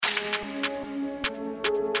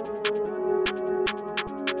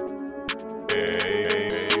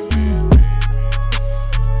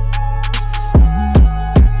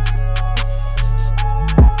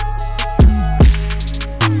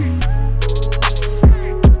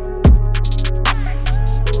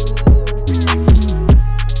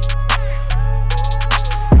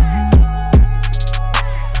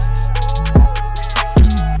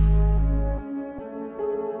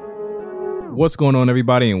What's going on,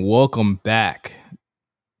 everybody, and welcome back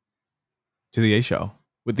to the A Show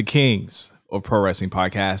with the Kings of Pro Wrestling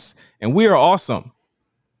Podcasts. And we are awesome.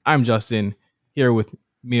 I'm Justin, here with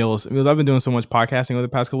Meelz. Meelz, I've been doing so much podcasting over the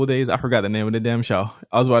past couple of days, I forgot the name of the damn show.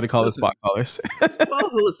 I was about to call it Spot Callers. Well,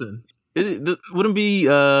 listen, it wouldn't be.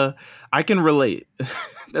 I can relate.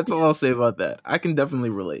 That's all I'll say about that. I can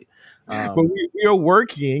definitely relate. But we are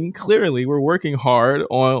working, clearly, we're working hard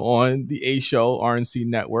on the A Show RNC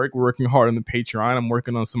network. We're working hard on the Patreon. I'm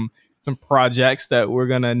working on some projects that we're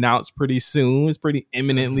going to announce pretty soon. It's pretty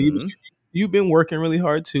imminently. Mm-hmm. You've been working really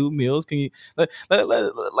hard too, Meelz. Can you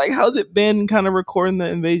like how's it been kind of recording the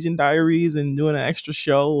Invasion Diaries and doing an extra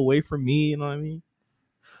show away from me? You know what I mean?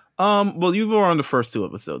 Well, you were on the first 2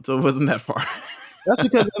 episodes, so it wasn't that far. That's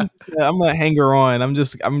because I'm a hanger on. I'm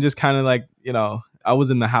just kind of like, you know, I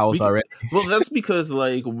was in the house already. Well, that's because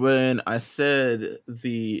like when I said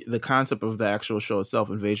the concept of the actual show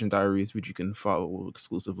itself, Invasion Diaries, which you can follow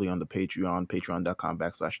exclusively on the Patreon,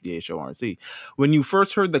 patreon.com/DAShowRNC. When you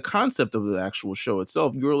first heard the concept of the actual show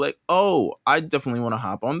itself, you were like, oh, I definitely want to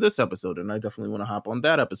hop on this episode, and I definitely want to hop on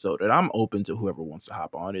that episode, and I'm open to whoever wants to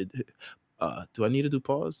hop on it. Do I need to do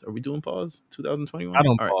pause? Are we doing pause? 2021? I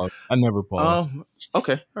don't pause. Right. I never pause.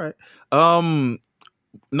 Okay. All right.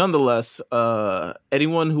 Nonetheless,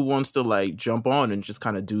 anyone who wants to like jump on and just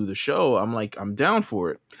kind of do the show, I'm down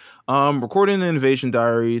for it. Recording the Invasion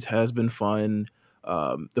Diaries has been fun.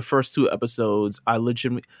 The first 2 episodes, I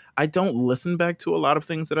don't listen back to a lot of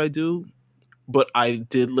things that I do, but I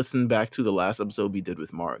did listen back to the last episode we did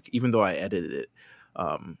with Mark, even though I edited it.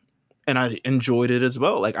 And I enjoyed it as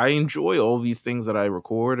well. Like, I enjoy all these things that I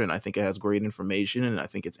record, and I think it has great information, and I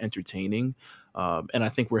think it's entertaining. And I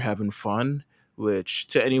think we're having fun, which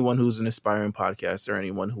to anyone who's an aspiring podcaster,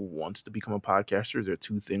 anyone who wants to become a podcaster, there are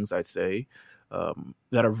 2 things I say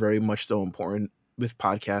that are very much so important with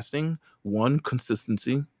podcasting. 1,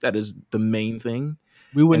 consistency. That is the main thing.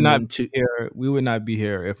 We would not be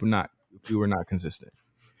here if we were not consistent.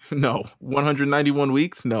 No. 191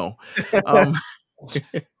 weeks? No.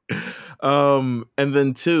 And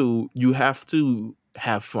then 2, you have to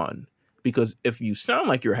have fun, because if you sound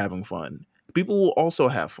like you're having fun, people will also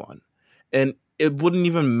have fun. And it wouldn't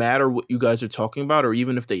even matter what you guys are talking about, or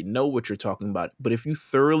even if they know what you're talking about. But if you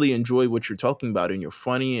thoroughly enjoy what you're talking about and you're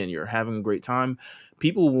funny and you're having a great time,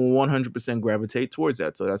 people will 100% gravitate towards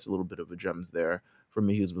that. So that's a little bit of a gems there for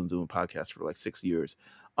me, who's been doing podcasts for like 6 years.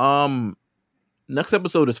 Next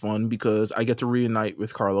episode is fun because I get to reunite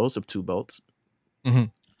with Carlos of 2 Belts. Mm-hmm.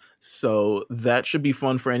 So that should be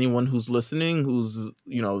fun for anyone who's listening, who's,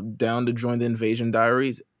 you know, down to join the Invasion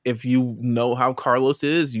Diaries. If you know how Carlos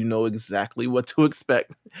is, you know exactly what to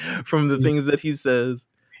expect from the things that he says.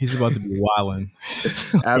 He's about to be wilding.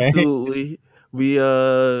 Absolutely.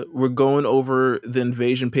 We're going over the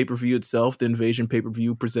Invasion pay-per-view itself, the Invasion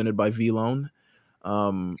pay-per-view presented by V-Lone.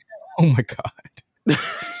 Oh my God.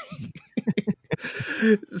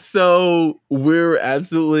 So we're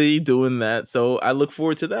absolutely doing that. So I look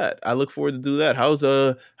forward to that. I look forward to do that. How's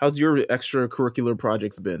your extracurricular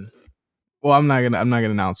projects been? Well, I'm not gonna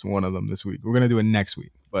announce one of them this week. We're gonna do it next week,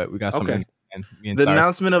 but we got something. And the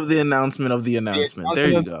announcement of the announcement of the announcement. There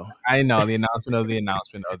you go. I know the announcement of the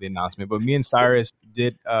announcement of the announcement. But me and Cyrus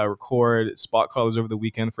did record spot callers over the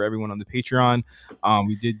weekend for everyone on the Patreon.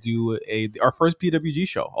 We did do our first PWG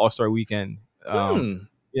show, All-Star Weekend.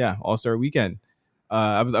 Yeah, All-Star Weekend.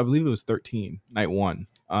 I believe it was 13, night 1.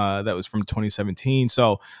 That was from 2017.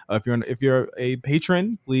 So if you're a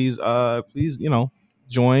patron, please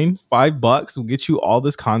join. $5 will get you all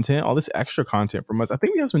this content, all this extra content from us. I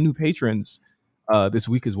think we have some new patrons this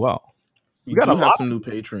week as well. We got some new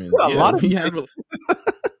patrons.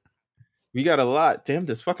 We got a lot. Damn,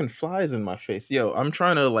 this fucking fly is in my face. Yo, I'm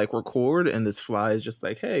trying to like record, and this fly is just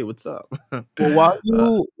like, hey, what's up?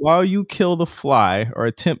 Well, while you kill the fly or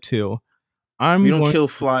attempt to, we don't kill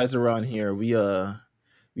flies around here.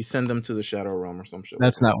 We send them to the Shadow Realm or some shit.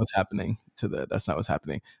 That's not what's happening. That's not what's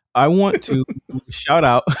happening. I want to shout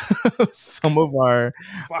out some of our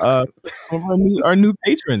new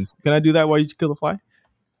patrons. Can I do that while you kill the fly?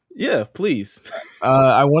 Yeah, please.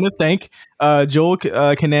 I want to thank Joel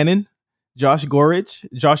Kananen, Josh Gorich,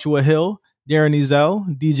 Joshua Hill, Darren Ezel,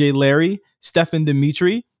 DJ Larry, Stefan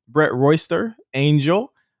Dimitri, Brett Royster,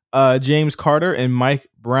 Angel, James Carter, and Mike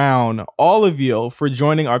Brown. All of you for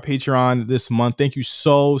joining our Patreon this month. Thank you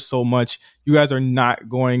so much. You guys are not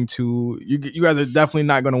going to you guys are definitely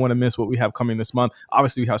not going to want to miss what we have coming this month.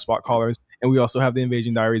 Obviously, we have spot callers, and we also have the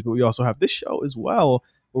Invasion Diaries, but we also have this show as well,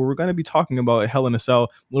 where we're going to be talking about Hell in a Cell a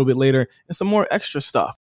little bit later and some more extra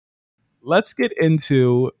stuff. Let's get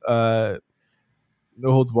into No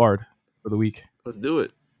Holds Barred for the week. Let's do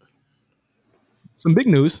it. Some big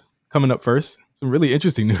news coming up first. Some really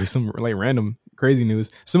interesting news. Some like random crazy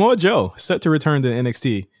news. Samoa Joe set to return to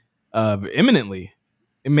NXT imminently.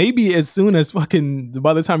 It may be as soon as fucking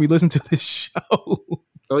by the time you listen to this show.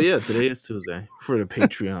 Oh yeah, today is Tuesday for the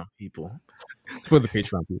Patreon people. For the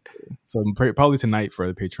Patreon people. So probably tonight for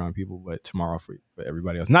the Patreon people, but tomorrow for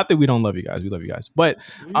everybody else. Not that we don't love you guys. We love you guys. But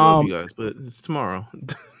we love you guys, but it's tomorrow.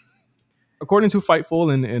 According to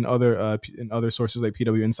Fightful and other sources like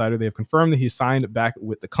PW Insider, they have confirmed that he signed back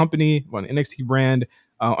with the company on NXT brand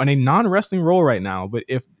on a non-wrestling role right now. But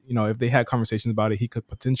if they had conversations about it, he could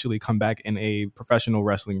potentially come back in a professional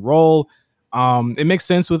wrestling role. It makes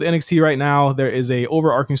sense with NXT right now. There is a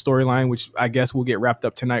overarching storyline, which I guess will get wrapped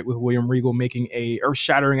up tonight with William Regal making a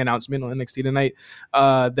earth-shattering announcement on NXT tonight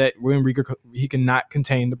that William Regal, he cannot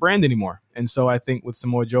contain the brand anymore. And so I think with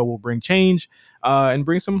Samoa Joe will bring change and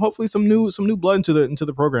bring hopefully some new blood into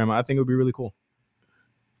the program. I think it would be really cool.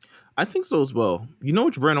 I think so as well. You know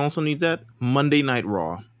which brand also needs that? Monday Night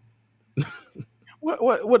Raw.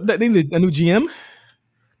 What they need a new GM?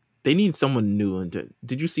 They need someone new. And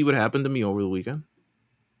did you see what happened to me over the weekend?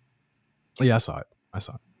 Yeah, I saw it.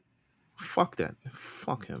 Fuck that.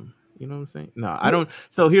 Fuck him. You know what I'm saying? No, I don't.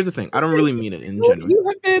 So here's the thing. I don't really mean it in general.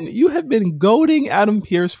 You have been goading Adam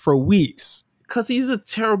Pearce for weeks. Because he's a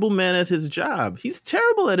terrible man at his job. He's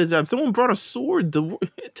terrible at his job. Someone brought a sword to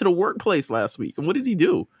the workplace last week. And what did he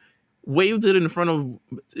do? Waved it in front of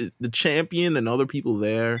the champion and other people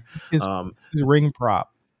there. His ring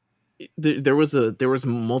prop. There was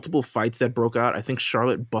multiple fights that broke out. I think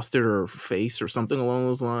Charlotte busted her face or something along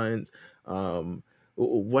those lines.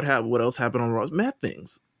 What else happened on Raw? Mad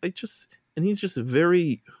things. And he's just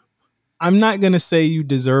very. I'm not gonna say you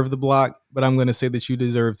deserve the block, but I'm gonna say that you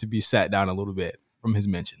deserve to be sat down a little bit from his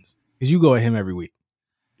mentions because you go at him every week.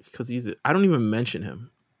 Because I don't even mention him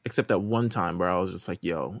except that one time where I was just like,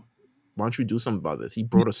 yo, why don't you do something about this? He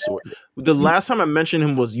brought a sword. The last time I mentioned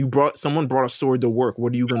him was someone brought a sword to work.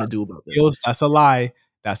 What are you going to do about this? That's a lie.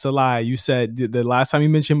 That's a lie. You said the last time you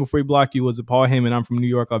mentioned him before he blocked you was a Paul Heyman. I'm from New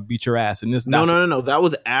York. I'll beat your ass. And No. That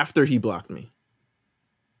was after he blocked me.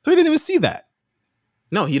 So he didn't even see that.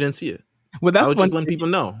 No, he didn't see it. Well, that's I was just letting people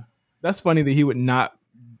know. That's funny that he would not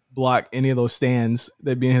block any of those stands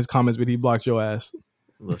that be in his comments, but he blocked your ass.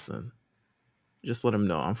 Listen, just let him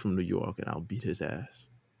know I'm from New York and I'll beat his ass.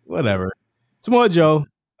 Whatever. Samoa Joe,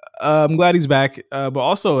 I'm glad he's back. But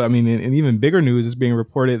also, I mean, in even bigger news, it's being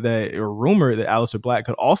reported or rumored that Aleister Black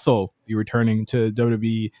could also be returning to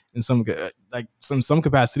WWE in some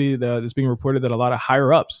capacity. It's being reported that a lot of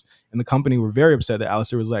higher ups in the company were very upset that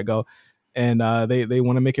Aleister was let go, and they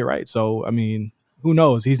want to make it right. So, I mean, who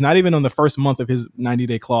knows? He's not even on the first month of his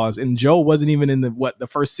 90-day clause, and Joe wasn't even in the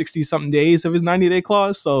first 60-something days of his 90-day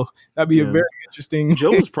clause. So that'd be a very interesting.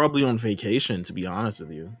 Joe was probably on vacation, to be honest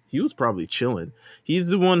with you. He was probably chilling. He's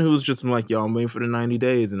the one who was just like, yo, I'm waiting for the 90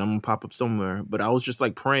 days and I'm gonna pop up somewhere. But I was just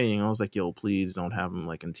like praying. I was like, yo, please don't have him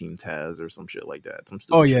like in Team Taz or some shit like that.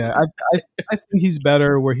 I think he's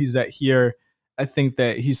better where he's at here. I think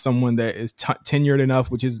that he's someone that is tenured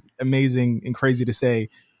enough, which is amazing and crazy to say.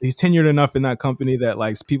 He's tenured enough in that company that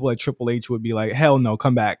like people like Triple H would be like, hell no,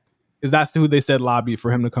 come back. Because that's who they said lobby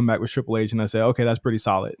for him to come back with Triple H. And I said, okay, that's pretty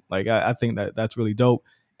solid. Like, I think that's really dope.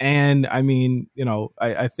 And I mean,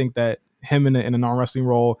 I think that him in a non-wrestling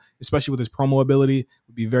role, especially with his promo ability,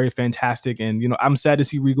 would be very fantastic. And, I'm sad to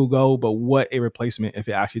see Regal go, but what a replacement if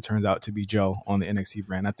it actually turns out to be Joe on the NXT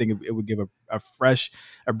brand. I think it would give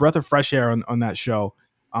a breath of fresh air on that show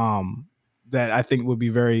that I think would be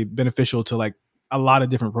very beneficial to like a lot of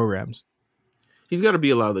different programs. He's got to be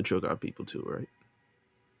allowed to choke out people too, right?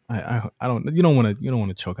 I don't. You don't want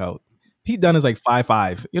to choke out. Pete Dunne is like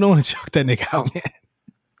 5'5". You don't want to choke that nigga out, man.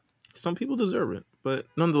 Some people deserve it, but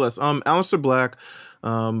nonetheless, Aleister Black,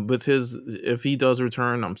 if he does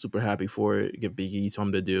return, I'm super happy for it. Give Big E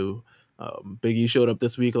something to do. Big E showed up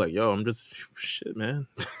this week, like, yo, I'm just shit, man.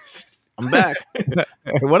 I'm back.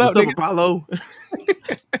 What up, Apollo?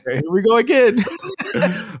 Here we go again.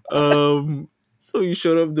 So he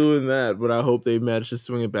showed up doing that, but I hope they manage to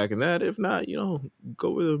swing it back in that. If not, go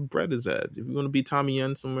where the bread is at. If you're going to be Tommy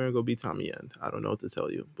Yen somewhere, go be Tommy Yen. I don't know what to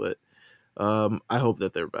tell you, but I hope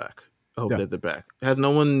that they're back. That they're back. Has no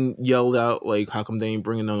one yelled out, like, how come they ain't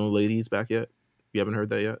bringing no ladies back yet? You haven't heard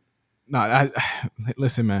that yet? No,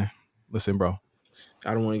 listen, man. Listen, bro.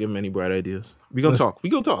 I don't want to give them any bright ideas. We're going to talk.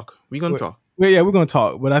 We're going to talk. We're going to talk. Well, yeah, we're going to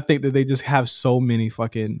talk. But I think that they just have so many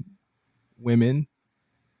fucking women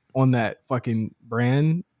on that fucking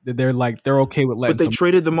brand that they're okay with letting. But they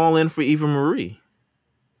traded them all in for Eva Marie.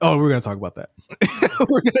 Oh, we're gonna talk about that.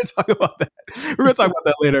 We're gonna talk about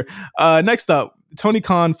that later. Next up, Tony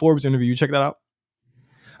Khan Forbes interview. You check that out?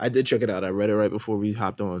 I did check it out. I read it right before we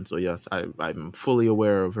hopped on. So yes, I'm fully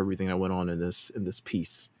aware of everything that went on in this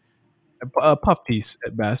piece. A puff piece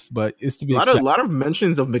at best, but it's to be A expected. lot of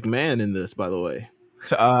mentions of McMahon in this, by the way.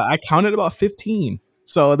 So, I counted about 15.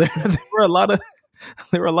 So there were a lot of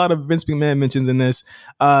there were a lot of Vince McMahon mentions in this,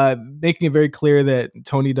 making it very clear that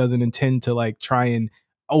Tony doesn't intend to like try and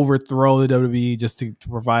overthrow the WWE just to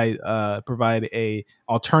provide a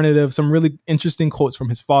alternative. Some really interesting quotes from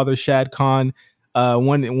his father, Shad Khan.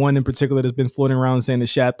 One in particular that's been floating around saying that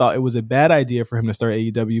Shad thought it was a bad idea for him to start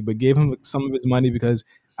AEW, but gave him some of his money because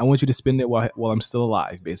I want you to spend it while I'm still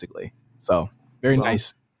alive, basically. So very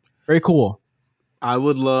nice, very cool. I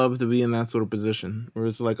would love to be in that sort of position where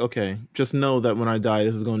it's like, okay, just know that when I die,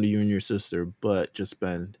 this is going to you and your sister, but just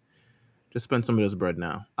spend some of this bread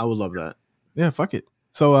now. I would love that. Yeah, fuck it.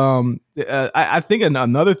 So I think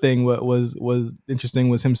another thing was interesting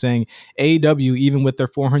was him saying AEW, even with their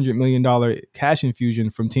 $400 million cash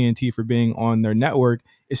infusion from TNT for being on their network,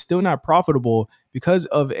 is still not profitable because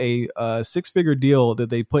of a 6-figure deal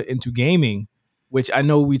that they put into gaming, which I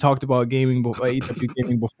know we talked about AEW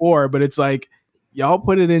gaming before, but it's like y'all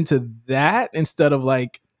put it into that instead of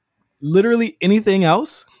like literally anything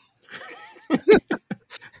else.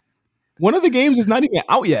 One of the games is not even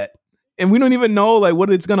out yet. And we don't even know like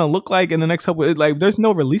what it's gonna look like in the next couple. Like, there's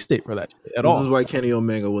no release date for that shit at all. This is why Kenny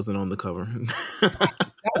Omega wasn't on the cover.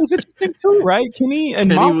 That was interesting too, right?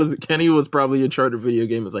 Kenny was probably in charge of video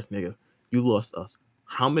game. It's like, nigga, you lost us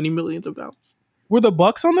how many millions of dollars? Were the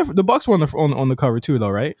Bucks on the Bucks were on the cover too,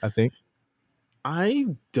 though, right? I think. I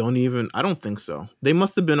don't think so. They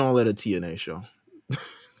must have been all at a TNA show.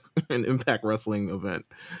 An Impact Wrestling event.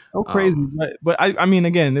 So crazy, but I mean,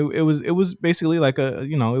 again, it was basically like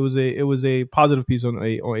it was a positive piece on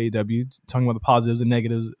AEW, talking about the positives and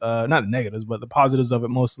negatives, not the negatives, but the positives of it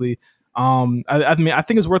mostly. I mean, I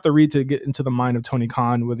think it's worth a read to get into the mind of Tony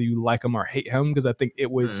Khan, whether you like him or hate him, because I think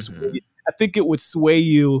it would sway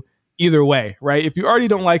you either way, right? If you already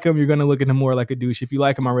don't like him, you're going to look at him more like a douche. If you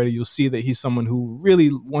like him already, you'll see that he's someone who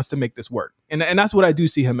really wants to make this work, and that's what I do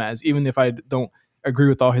see him as, even if I don't agree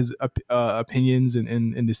with all his opinions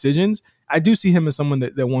and decisions. I do see him as someone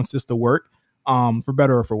that wants this to work, for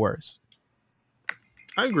better or for worse.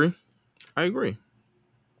 I agree.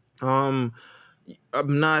 I'm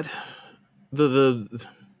not the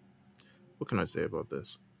what can I say about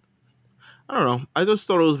this? I don't know. I just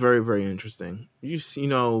thought it was very, very interesting. You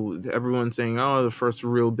know, everyone saying, "Oh, the first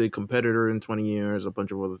real big competitor in 20 years," a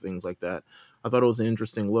bunch of other things like that. I thought it was an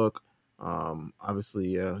interesting look.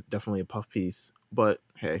 Obviously, definitely a puff piece, but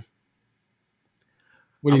hey,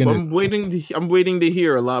 what are you I'm waiting to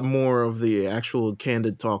hear a lot more of the actual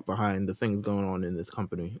candid talk behind the things going on in this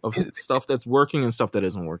company, of stuff that's working and stuff that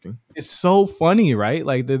isn't working. It's so funny, right?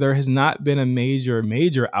 Like there has not been a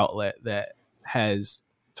major outlet that has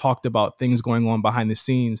talked about things going on behind the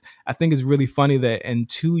scenes. I think it's really funny that in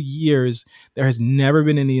 2 years there has never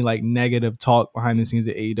been any like negative talk behind the scenes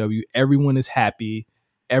at AEW. Everyone is happy.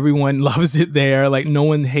 Everyone loves it there. Like no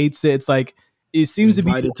one hates it. It's like it seems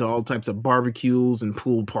invited to be to all types of barbecues and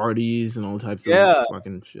pool parties and all types of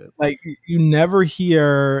fucking shit. Like you never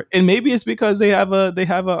hear, and maybe it's because they have a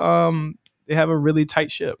really tight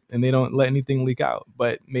ship and they don't let anything leak out.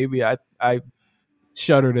 But maybe I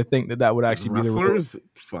shudder to think that would actually be the wrestlers.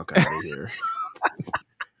 Fuck out of here.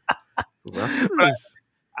 Wrestlers.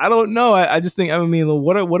 I don't know. I just think, I mean,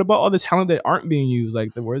 what about all the talent that aren't being used? Like,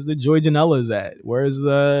 where's the Joy Janela's at? Where's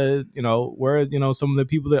the, some of the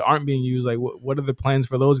people that aren't being used? Like, what are the plans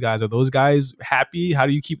for those guys? Are those guys happy? How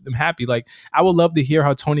do you keep them happy? Like, I would love to hear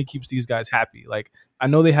how Tony keeps these guys happy. Like, I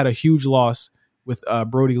know they had a huge loss with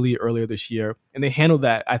Brody Lee earlier this year, and they handled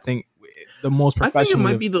that, I think, the most professionally. I think it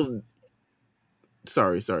might be the...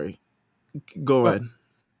 Sorry. Go ahead.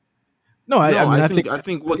 No, I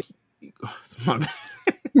think what...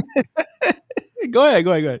 Go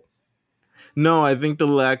ahead. No, I think the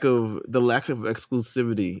lack of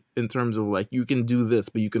exclusivity in terms of like you can do this,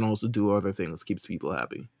 but you can also do other things keeps people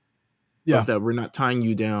happy. Yeah, but that we're not tying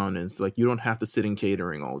you down. And it's like you don't have to sit in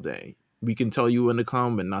catering all day. We can tell you when to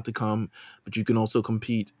come and not to come, but you can also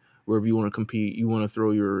compete wherever you want to compete. You want to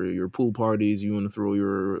throw your pool parties, you want to throw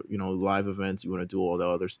your live events, you want to do all the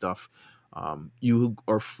other stuff. You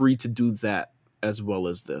are free to do that as well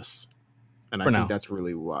as this. And I think that's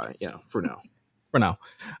really why. Yeah, for now.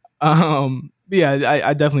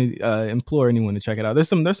 I definitely implore anyone to check it out. There's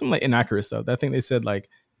some like inaccurate stuff. I think they said like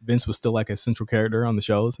Vince was still like a central character on the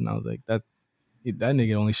shows, and I was like, that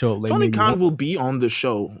nigga only showed up late. Tony Khan will be on the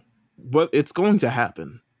show, but it's going to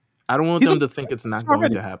happen. I don't want them to think it's not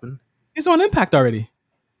going to happen. He's on Impact already.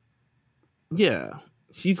 Yeah,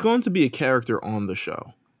 he's going to be a character on the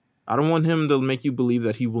show. I don't want him to make you believe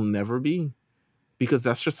that he will never be, because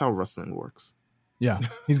that's just how wrestling works. Yeah,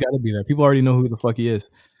 he's got to be there. People already know who the fuck he is.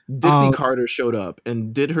 Dixie Carter showed up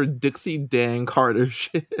and did her Dixie Dan Carter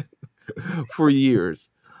shit for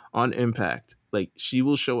years on Impact. Like, she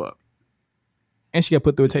will show up. And she got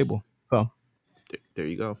put through a table. So there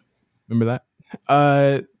you go. Remember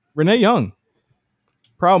that? Renee Young,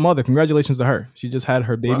 proud mother. Congratulations to her. She just had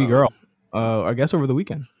her baby girl, I guess, over the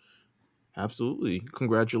weekend. Absolutely.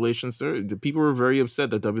 Congratulations to her. The people were very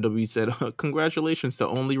upset that WWE said, congratulations to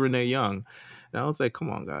only Renee Young. And I was like, come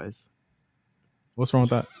on, guys. What's wrong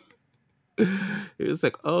with that? It was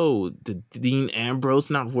like, oh, did Dean Ambrose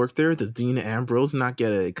not work there? Does Dean Ambrose not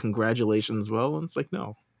get a congratulations? Well, and it's like,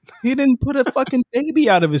 no. He didn't put a fucking baby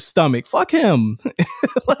out of his stomach. Fuck him.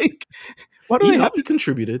 Like, why do they have? He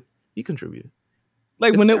contributed. He contributed.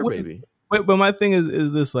 Like, it's when it was. Baby. Wait, but my thing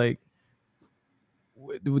is this, like,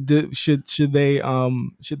 should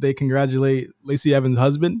they congratulate Lacey Evans'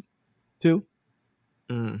 husband too?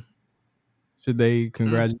 Should they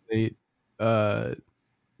congratulate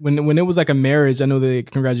when it was like a marriage? I know they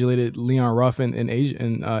congratulated Leon Ruff in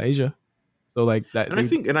Asia. So like that,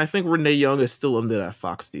 and I think Renee Young is still under that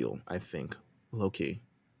Fox deal. I think low key.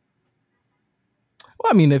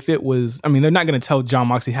 Well, I mean, if it was, I mean, they're not gonna tell Jon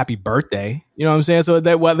Moxley happy birthday. You know what I'm saying? So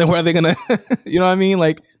that where are they gonna? You know what I mean?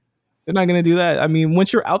 Like, they're not gonna do that. I mean,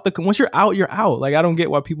 once you're out, you're out. Like, I don't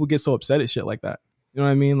get why people get so upset at shit like that. You know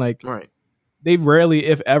what I mean? Like, right. They rarely,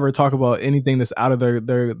 if ever, talk about anything that's out of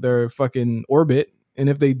their fucking orbit. And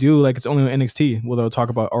if they do, like, it's only on NXT where they'll talk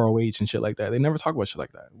about ROH and shit like that. They never talk about shit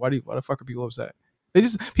like that. Why the fuck are people upset?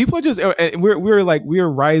 People are just, we're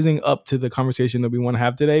rising up to the conversation that we want to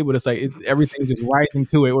have today, but it's like everything's just rising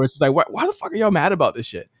to it. Where it's just like, why the fuck are y'all mad about this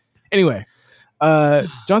shit? Anyway, John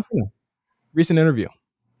Cena, recent interview,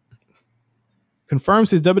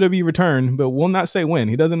 confirms his WWE return, but will not say when.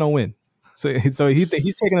 He doesn't know when. So he's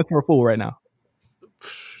taking us for a fool right now.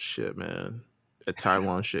 Shit, man. That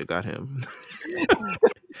Taiwan shit got him.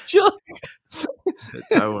 That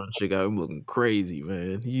Taiwan shit got him looking crazy,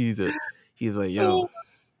 man. He's like, yo.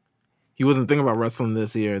 He wasn't thinking about wrestling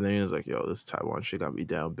this year, and then he was like, yo, this Taiwan shit got me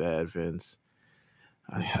down bad, Vince.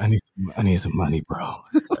 I need some money, bro.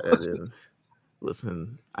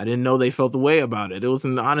 Listen, I didn't know they felt the way about it. It was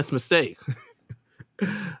an honest mistake.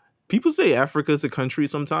 People say Africa's a country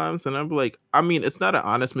sometimes, and I'm like, I mean, it's not an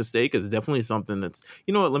honest mistake. It's definitely something that's,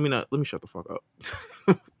 you know what? Let me shut the fuck up.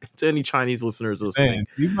 To any Chinese listeners listening, man,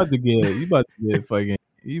 you about to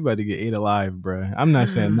get ate alive, bro. I'm not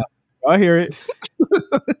saying nothing. I hear it.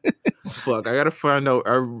 Fuck, I gotta find out.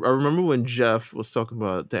 I remember when Jeff was talking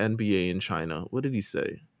about the NBA in China. What did he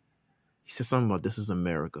say? He said something about this is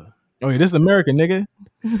America. Oh yeah, this is America, nigga.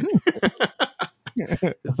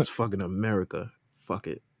 This is fucking America. Fuck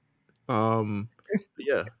it.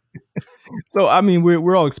 Yeah. So I mean,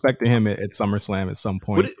 we're all expecting him at SummerSlam at some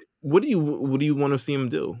point. What do you want to see him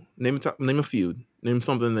do? Name a feud. Name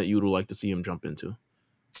something that you would like to see him jump into.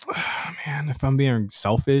 Man, if I'm being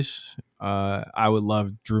selfish, I would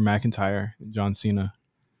love Drew McIntyre, John Cena.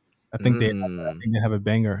 I think they have a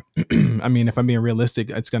banger. I mean, if I'm being realistic,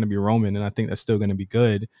 it's going to be Roman, and I think that's still going to be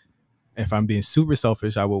good. If I'm being super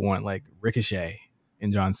selfish, I would want like Ricochet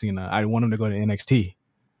and John Cena. I want him to go to NXT.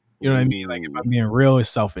 You know what I mean? Like, if I'm being real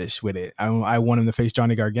selfish with it, I want him to face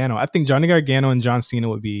Johnny Gargano. I think Johnny Gargano and John Cena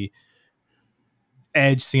would be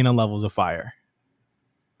Edge Cena levels of fire.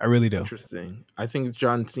 I really do. Interesting. I think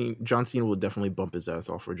John Cena will definitely bump his ass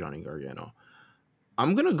off for Johnny Gargano.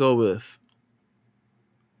 I'm gonna go with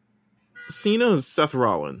Cena, Seth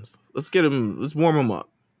Rollins. Let's warm him up.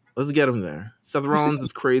 Let's get him there. Seth Rollins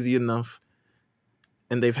is crazy enough,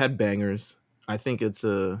 and they've had bangers. I think it's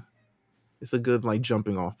a good like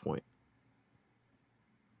jumping off point.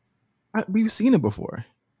 We've seen it before.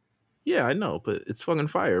 Yeah, I know, but it's fucking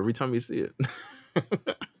fire every time you see it.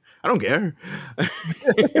 I don't care.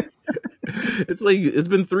 It's like, it's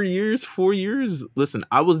been 3 years, 4 years. Listen,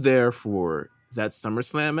 I was there for that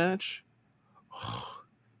SummerSlam match.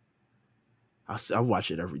 I'll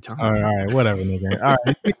watch it every time. All right, whatever, nigga. All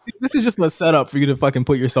right, this is just a setup for you to fucking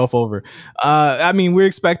put yourself over. I mean, we're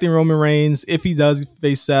expecting Roman Reigns if he does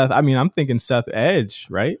face Seth. I mean, I'm thinking Seth Edge,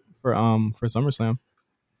 right, for SummerSlam.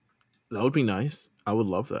 That would be nice. I would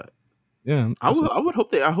love that. Yeah, I would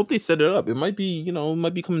hope they set it up. It might be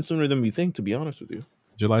coming sooner than we think. To be honest with you,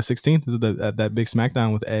 July 16th is that big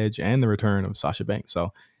SmackDown with Edge and the return of Sasha Banks.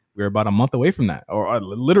 So we're about a month away from that, or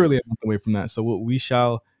literally a month away from that. So we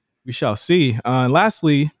shall see.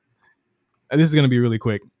 Lastly, this is going to be really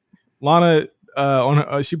quick. Lana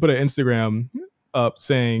she put an Instagram up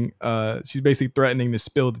saying she's basically threatening to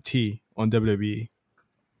spill the tea on WWE.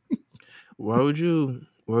 Why would you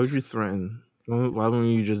Why would you threaten? Why wouldn't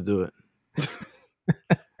you just do it?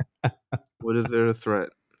 What is there to threat?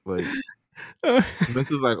 Like,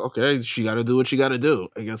 Vince is like, okay, she got to do what she got to do,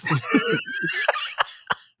 I guess.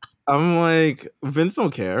 I'm like, Vince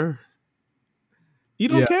don't care. You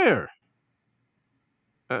don't care.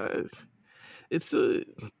 It's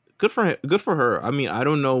good for her. I mean, I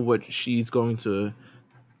don't know what she's going to.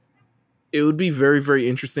 It would be very, very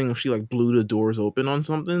interesting if she like blew the doors open on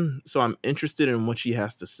something. So I'm interested in what she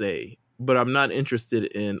has to say, but I'm not interested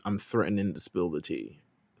in I'm threatening to spill the tea.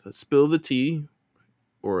 So spill the tea,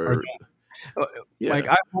 or yeah. Like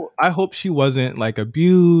I hope she wasn't like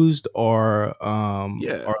abused or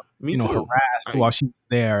me too. harassed while she was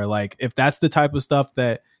there. Like if that's the type of stuff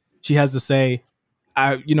that she has to say,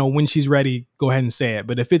 when she's ready, go ahead and say it.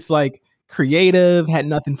 But if it's like creative, had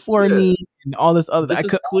nothing for me, and all this other, this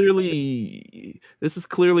is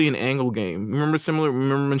clearly an angle game.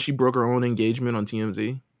 Remember when she broke her own engagement on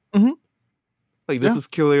TMZ? Mm-hmm. Like this is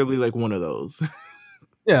clearly like one of those.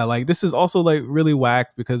 Yeah, like this is also like really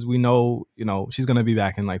whack because we know, she's gonna be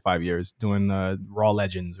back in like 5 years doing Raw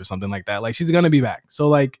Legends or something like that. Like she's gonna be back. So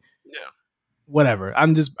like, whatever.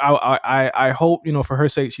 I hope, for her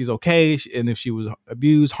sake, she's okay. And if she was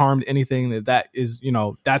abused, harmed, anything that is,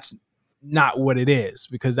 that's not what it is,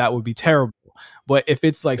 because that would be terrible. But if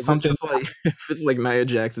it's like something if it's like Nia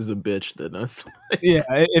Jax is a bitch, then that's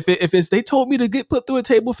if it's they told me to get put through a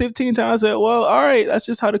table 15 times, I said, well, all right, that's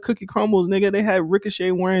just how the cookie crumbles, nigga. They had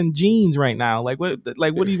Ricochet wearing jeans right now. Like what do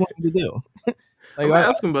you want me to do? Like, I'm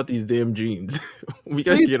asking about these damn jeans. We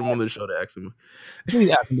gotta get him on the show to ask him.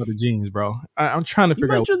 Please ask him about the jeans, bro. I'm trying to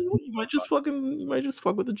figure out. You might just fuck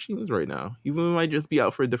with the jeans right now. You might just be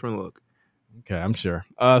out for a different look. Okay, I'm sure.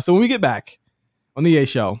 So when we get back on the A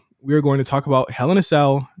show, we are going to talk about Hell in a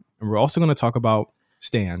Cell, and we're also going to talk about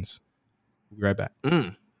stands. We'll be right back. Hey,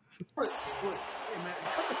 man, cut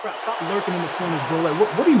the crap. Stop lurking in the corners, bro. Like,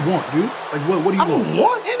 what do you want, dude? Like, what do you want? I don't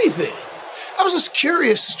want anything. I was just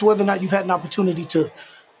curious as to whether or not you've had an opportunity to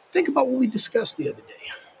think about what we discussed the other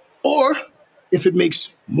day. Or if it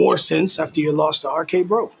makes more sense after your loss to RK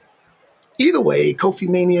Bro. Either way, Kofi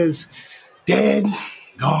Mania's dead,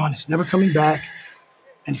 gone, it's never coming back.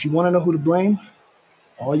 And if you want to know who to blame,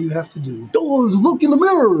 all you have to do is look in the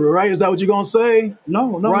mirror, right? Is that what you're going to say?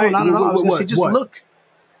 No, right? Not at all. I was going to say, just look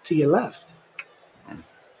to your left.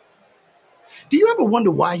 Do you ever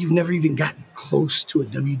wonder why you've never even gotten close to a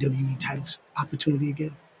WWE title opportunity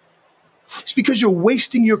again? It's because you're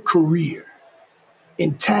wasting your career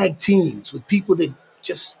in tag teams with people that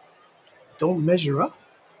just don't measure up.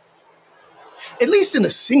 At least in a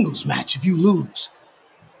singles match, if you lose,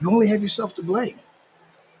 you only have yourself to blame.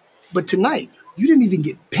 But tonight, you didn't even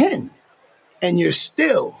get pinned, and you're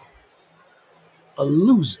still a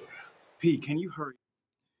loser. Pete, can you hurry?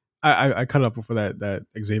 I cut up for that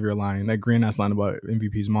Xavier line, that green ass line about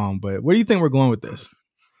MVP's mom. But where do you think we're going with this?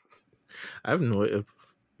 I have no idea.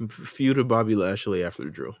 Feud of Bobby Lashley after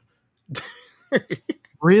Drew.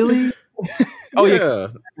 Really? Oh yeah.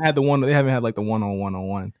 They haven't had like the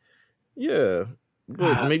one-on-one. Yeah.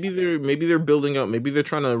 But maybe they're building up. Maybe they're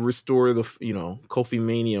trying to restore the Kofi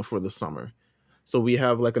Mania for the summer. So we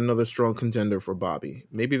have like another strong contender for Bobby.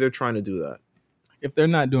 Maybe they're trying to do that. If they're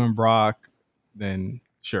not doing Brock, then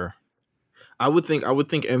sure. I would think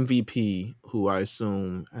MVP, who I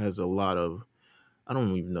assume has a lot of, I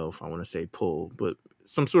don't even know if I want to say pull, but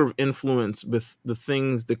some sort of influence with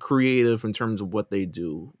the creative in terms of what they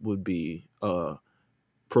do, would be a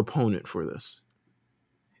proponent for this.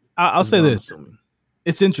 I'll say this.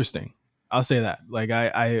 It's interesting. I'll say that. Like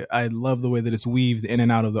I love the way that it's weaved in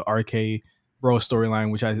and out of the RK Bro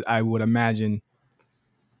storyline, which I would imagine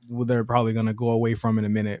they're probably going to go away from in a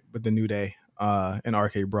minute with the New Day and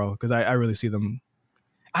RK Bro, because I really see them.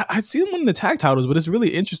 I see them winning the tag titles, but it's really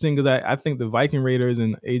interesting because I think the Viking Raiders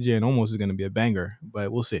and AJ and Omos is going to be a banger,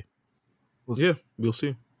 but we'll see. Yeah, we'll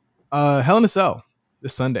see. Hell in a Cell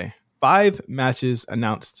this Sunday. 5 matches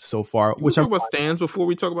announced so far. Which talk about stands before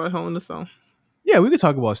we talk about Hell in a Cell? Yeah, we could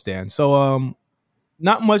talk about stands. So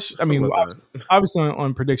not much. I mean, obviously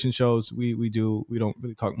on prediction shows, we don't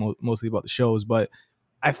really talk mostly about the shows, but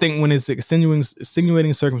I think when it's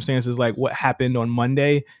extenuating circumstances like what happened on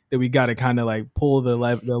Monday, that we got to kind of like pull the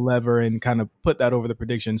lever and kind of put that over the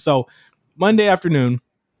prediction. So Monday afternoon,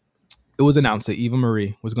 it was announced that Eva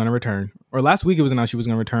Marie was going to return. Or last week it was announced she was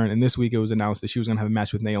going to return, and this week it was announced that she was going to have a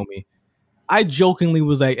match with Naomi. I jokingly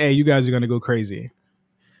was like, "Hey, you guys are going to go crazy."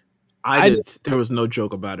 There was no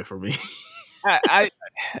joke about it for me.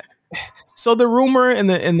 So the rumor and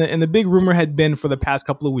the big rumor had been for the past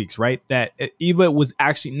couple of weeks, right, that Eva was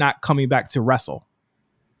actually not coming back to wrestle.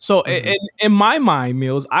 So in my mind,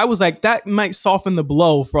 Meelz, I was like, that might soften the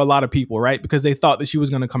blow for a lot of people, right? Because they thought that she was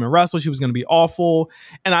going to come and wrestle. She was going to be awful.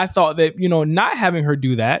 And I thought that, not having her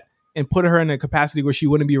do that and put her in a capacity where she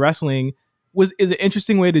wouldn't be wrestling is an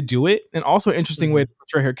interesting way to do it. And also an interesting way to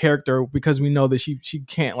portray her character, because we know that she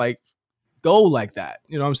can't like go like that.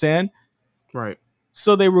 You know what I'm saying? Right.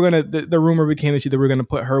 So they were going to, the rumor became that they were going to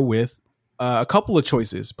put her with a couple of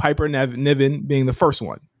choices, Piper Niven being the first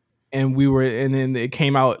one. And then it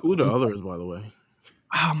came out. Who the others, by the way?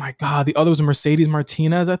 Oh my God. The other was Mercedes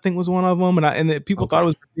Martinez, I think was one of them. And people thought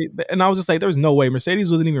it was, and I was just like, there's no way. Mercedes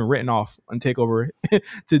wasn't even written off on TakeOver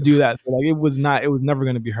to do that. So like, it was never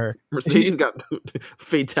going to be her. Mercedes got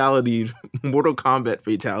fatality, Mortal Kombat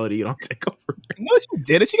fatality on TakeOver. No, she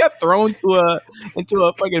did it. She got thrown into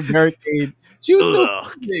a fucking barricade. She was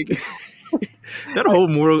still big. That whole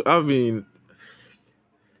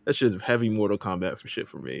that shit's heavy Mortal Kombat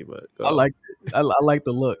for me, but I like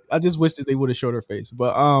the look. I just wish that they would have showed her face,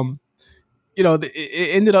 but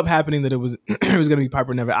it ended up happening that it was it was going to be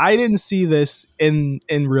Piper Niven. I didn't see this in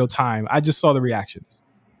real time. I just saw the reactions,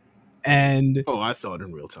 and I saw it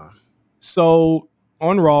in real time. So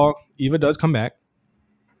on Raw, Eva does come back.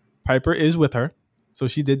 Piper is with her, so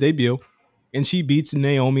she did debut, and she beats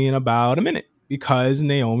Naomi in about a minute because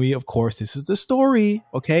Naomi, of course, this is the story.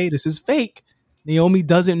 Okay, this is fake. Naomi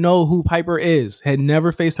doesn't know who Piper is, had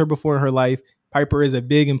never faced her before in her life. Piper is a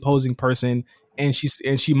big, imposing person, and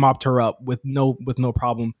she mopped her up with no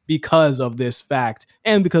problem because of this fact,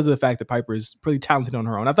 and because of the fact that Piper is pretty talented on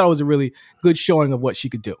her own. I thought it was a really good showing of what she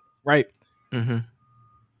could do, right? Mm-hmm.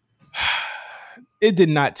 It did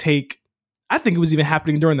not take, I think it was even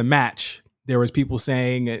happening during the match. There was people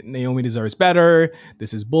saying Naomi deserves better.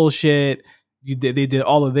 This is bullshit. They did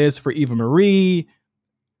all of this for Eva Marie.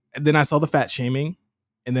 And then I saw the fat shaming,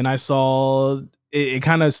 and then I saw it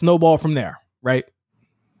kind of snowball from there, right?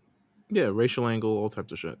 Yeah, racial angle, all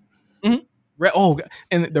types of shit. Mm-hmm.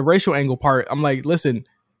 And the racial angle part, I'm like, listen,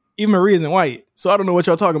 Eva Marie isn't white, so I don't know what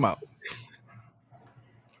y'all talking about.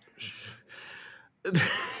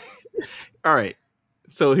 All right,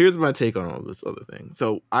 so here's my take on all this other thing.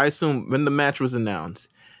 So I assume when the match was announced,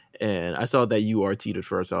 and I saw that URT'd at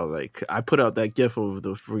first, I was like, I put out that gif of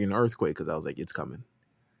the freaking earthquake because I was like, it's coming.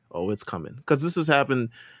 Oh, it's coming. Because this has happened,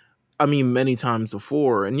 many times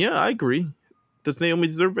before. And yeah, I agree. Does Naomi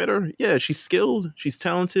deserve better? Yeah, she's skilled. She's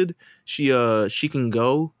talented. She can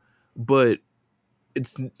go. But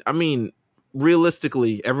it's,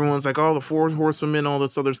 realistically, everyone's like, oh, the 4 horsewomen, all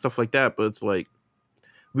this other stuff like that. But it's like,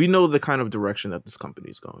 we know the kind of direction that this company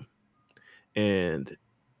is going. And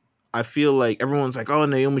I feel like everyone's like, oh,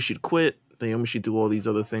 Naomi should quit. Naomi should do all these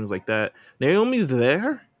other things like that. Naomi's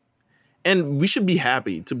there. And we should be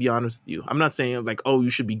happy, to be honest with you. I'm not saying like, oh,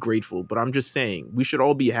 you should be grateful, but I'm just saying we should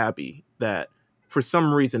all be happy that for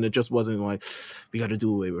some reason it just wasn't like, we got to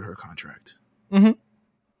do away with her contract. Mm-hmm.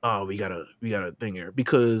 Oh, we gotta thing here,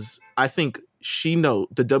 because I think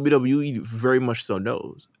the WWE very much so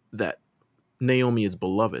knows that Naomi is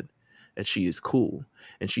beloved, and she is cool,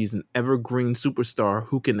 and she's an evergreen superstar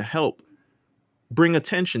who can help bring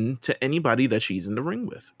attention to anybody that she's in the ring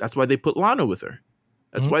with. That's why they put Lana with her.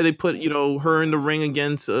 That's why they put, her in the ring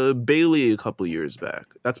against Bayley a couple years back.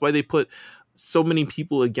 That's why they put so many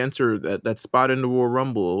people against her, that spot in the Royal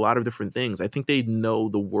Rumble, a lot of different things. I think they know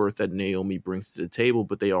the worth that Naomi brings to the table,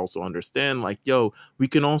 but they also understand like, we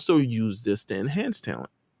can also use this to enhance talent.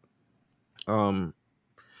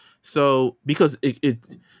 So because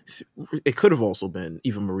it could have also been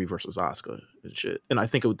Eva Marie versus Asuka and shit. And I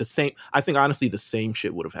think honestly the same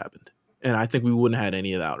shit would have happened. And I think we wouldn't have had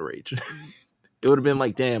any of the outrage. It would have been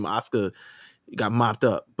like, damn, Asuka got mopped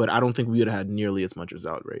up, but I don't think we would have had nearly as much as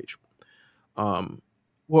outrage.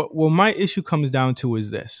 What my issue comes down to is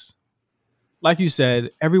this. Like you said,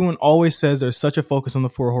 everyone always says there's such a focus on the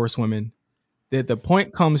 4 horsewomen that the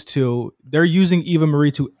point comes to they're using Eva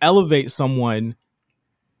Marie to elevate someone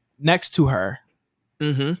next to her.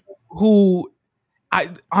 Mm-hmm. Who,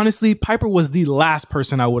 honestly, Piper was the last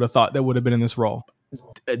person I would have thought that would have been in this role.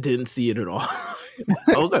 I didn't see it at all.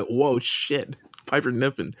 I was like, whoa, shit. Piper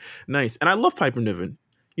Niven. Nice. And I love Piper Niven.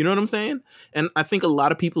 You know what I'm saying? And I think a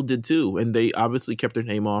lot of people did too. And they obviously kept their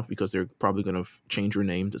name off because they're probably going to change her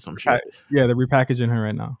name to some shit. Yeah, they're repackaging her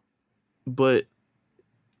right now. But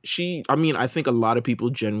I think a lot of people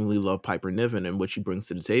genuinely love Piper Niven and what she brings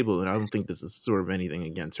to the table. And I don't think this is sort of anything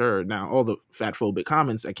against her. Now, all the fat phobic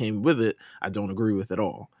comments that came with it, I don't agree with at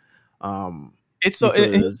all. It's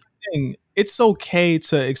okay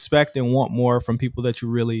to expect and want more from people that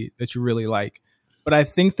you really like. But I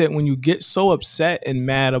think that when you get so upset and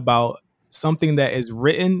mad about something that is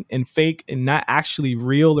written and fake and not actually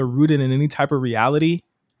real or rooted in any type of reality,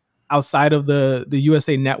 outside of the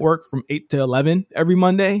USA Network from 8 to 11 every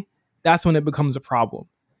Monday, that's when it becomes a problem.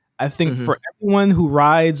 I think for everyone who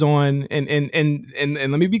rides on and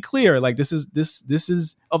let me be clear, like this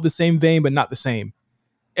is of the same vein but not the same.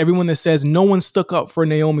 Everyone that says no one stuck up for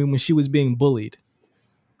Naomi when she was being bullied,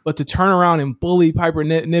 but to turn around and bully Piper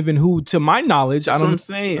Niven, who to my knowledge, that's what I'm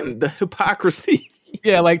saying, the hypocrisy.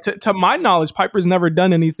 Yeah, like to my knowledge, Piper's never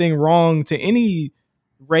done anything wrong to any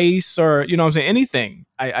race or you know what I'm saying, anything.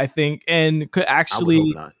 I think and could actually I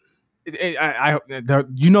would hope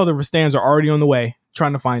not. The stands are already on the way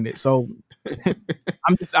trying to find it. So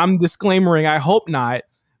I'm disclaimering I hope not.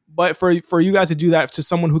 But for you guys to do that to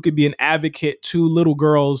someone who could be an advocate to little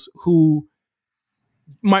girls who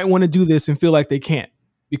might want to do this and feel like they can't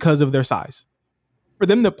because of their size, for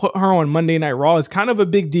them to put her on Monday Night Raw is kind of a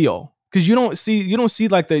big deal because you don't see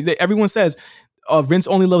like everyone says Vince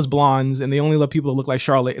only loves blondes and they only love people that look like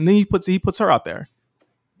Charlotte, and then he puts her out there.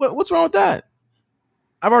 What's wrong with that?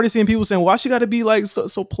 I've already seen people saying, why she got to be like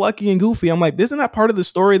so plucky and goofy? I'm like, isn't that part of the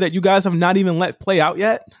story that you guys have not even let play out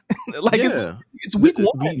yet? It's week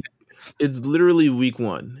one. It's literally week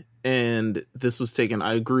one. And this was taken.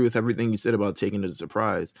 I agree with everything you said about taking it as a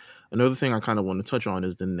surprise. Another thing I kind of want to touch on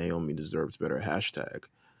is the Naomi deserves better hashtag,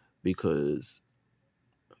 because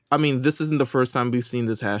I mean, this isn't the first time we've seen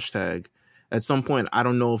this hashtag. At some point, I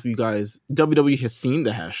don't know if you guys, WWE has seen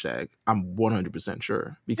the hashtag. I'm 100%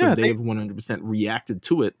 sure because they have 100% reacted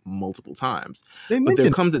to it multiple times. But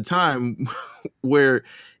there comes a time where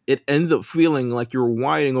it ends up feeling like you're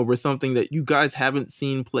whining over something that you guys haven't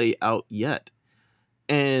seen play out yet.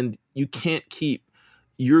 And you can't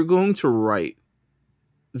you're going to write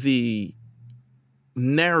the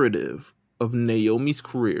narrative of Naomi's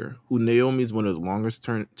career, who Naomi is one of the longest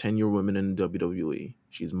tenure women in WWE.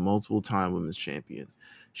 She's multiple time women's champion.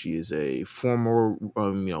 She is a former,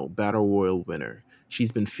 battle royal winner.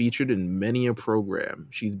 She's been featured in many a program.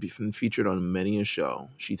 She's been featured on many a show.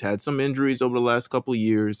 She's had some injuries over the last couple of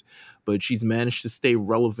years, but she's managed to stay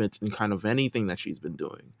relevant in kind of anything that she's been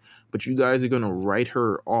doing. But you guys are going to write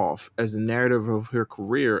her off as the narrative of her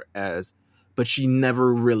career but she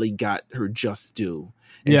never really got her just due.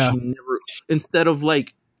 And she never, instead of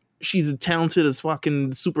like, she's talented as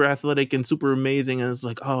fucking super athletic and super amazing. And it's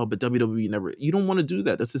like, oh, but WWE never, you don't want to do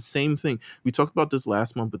that. That's the same thing. We talked about this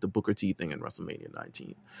last month with the Booker T thing in WrestleMania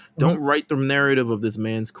 19. Don't write the narrative of this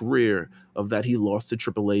man's career of that he lost to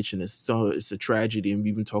Triple H and it's a tragedy. And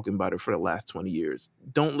we've been talking about it for the last 20 years.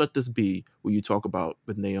 Don't let this be what you talk about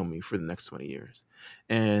with Naomi for the next 20 years.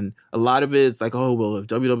 And a lot of it is like, oh, well, if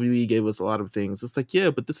WWE gave us a lot of things, it's like,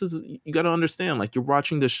 yeah, but this is, you got to understand, like you're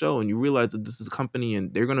watching the show and you realize that this is a company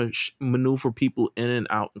and they're going to maneuver people in and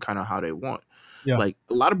out and kind of how they want. Yeah. Like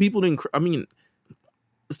a lot of people didn't, I mean,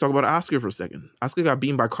 let's talk about Asuka for a second. Asuka got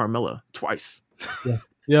beaten by Carmella twice.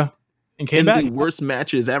 Yeah. And came back. The worst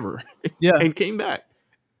matches ever. Yeah. And came back.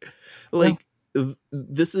 Like,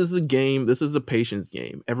 this is a game. This is a patience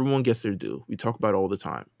game. Everyone gets their due. We talk about it all the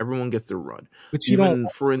time. Everyone gets their run. But you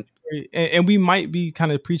and we might be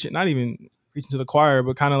kind of preaching, not even preaching to the choir,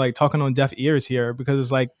 but kind of like talking on deaf ears here, because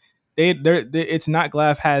it's like it's not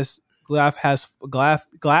glass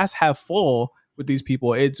half full with these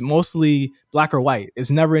people. It's mostly black or white.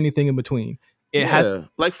 It's never anything in between.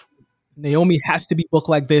 Naomi has to be booked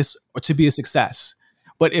like this or to be a success.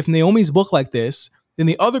 But if Naomi's booked like this, then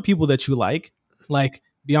the other people that you like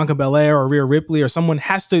Bianca Belair or Rhea Ripley or someone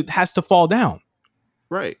has to fall down.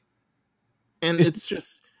 Right. And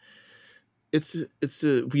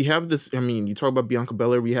we have this, I mean, you talk about Bianca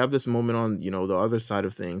Belair, we have this moment on, the other side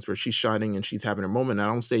of things where she's shining and she's having her moment. I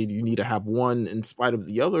don't say you need to have one in spite of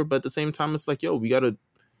the other, but at the same time, it's like,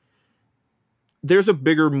 there's a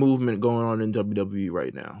bigger movement going on in WWE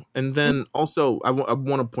right now. And then also, I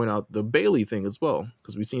want to point out the Bayley thing as well,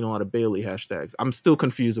 because we've seen a lot of Bayley hashtags. I'm still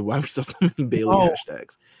confused of why we saw so many Bayley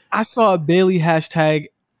hashtags. I saw a Bayley hashtag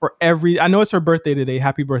for I know it's her birthday today.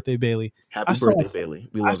 Happy birthday, Bayley. Happy birthday, Bayley.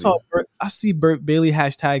 We love you. I see Bayley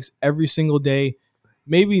hashtags every single day.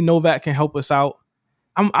 Maybe Novak can help us out.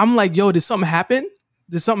 I'm like, yo, did something happen?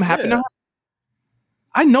 Did something happen to her?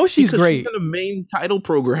 I know she's great. She's in the main title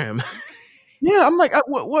program. Yeah, I'm like,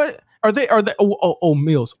 what are they?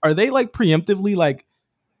 Meelz, are they like preemptively like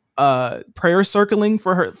prayer circling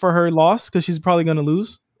for her loss because she's probably gonna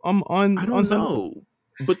lose I don't know.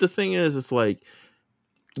 But the thing is, it's like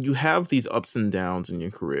you have these ups and downs in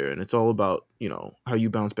your career, and it's all about how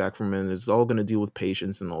you bounce back from it. And it's all gonna deal with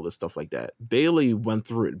patience and all this stuff like that. Bayley went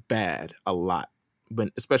through it bad a lot, but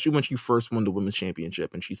especially when she first won the women's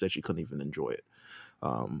championship, and she said she couldn't even enjoy it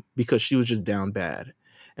because she was just down bad.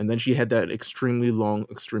 And then she had that extremely long,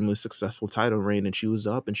 extremely successful title reign, and she was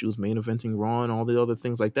up and she was main eventing Raw and all the other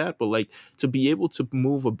things like that. But like, to be able to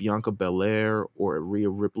move a Bianca Belair or a Rhea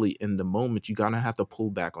Ripley in the moment, you gotta have to pull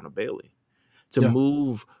back on a Bayley. To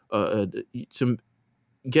move, to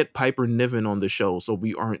get Piper Niven on the show, so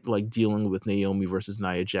we aren't like dealing with Naomi versus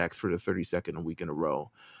Nia Jax for the 32nd week in a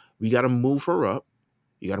row. We got to move her up.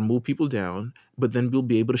 You got to move people down, but then we'll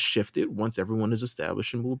be able to shift it once everyone is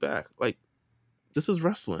established and move back. Like, this is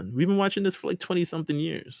wrestling. We've been watching this for like 20 something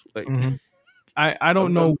years. Like, I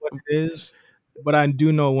don't know what it is, but I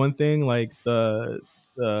do know one thing, like the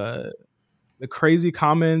crazy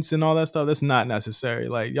comments and all that stuff, that's not necessary.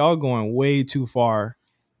 Like, y'all going way too far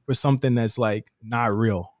for something that's like not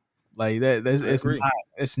real. Like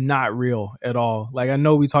it's not real at all. Like, I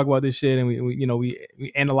know we talk about this shit and we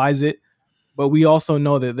analyze it, but we also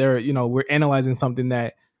know that we're analyzing something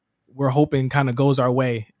that we're hoping kind of goes our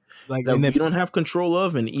way. Like, that we don't have control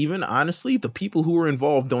of, and even honestly, the people who are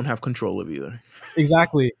involved don't have control of either.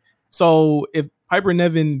 Exactly. So if Piper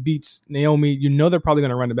Niven beats Naomi, they're probably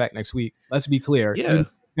going to run it back next week. Let's be clear. Yeah. It's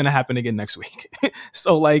going to happen again next week.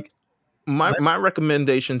 So like, my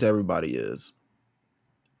recommendation to everybody is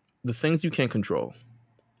the things you can't control,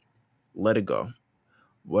 let it go.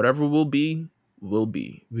 Whatever will be, will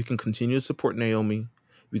be. We can continue to support Naomi.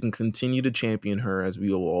 We can continue to champion her as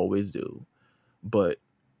we will always do. But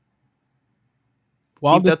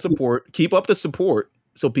keep up the support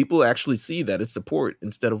so people actually see that it's support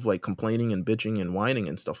instead of like complaining and bitching and whining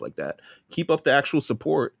and stuff like that. Keep up the actual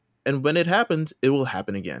support, and when it happens, it will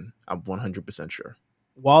happen again. I'm 100% sure.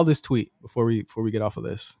 Wildest tweet before we get off of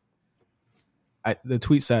this. The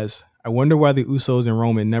tweet says, "I wonder why the Usos and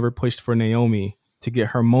Roman never pushed for Naomi to get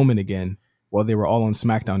her moment again while they were all on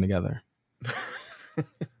SmackDown together."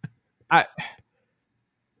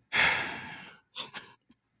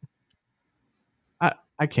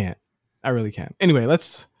 I can't. I really can't. Anyway,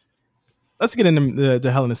 let's get into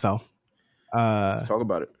the Hell in a Cell. Let's talk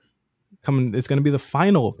about it. It's going to be the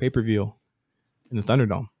final pay-per-view in the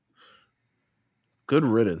Thunderdome. Good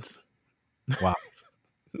riddance. Wow.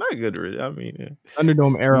 Not good riddance. I mean, yeah.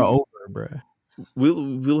 Thunderdome era over, bruh.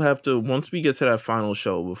 We'll have to, once we get to that final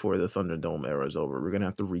show before the Thunderdome era is over, we're gonna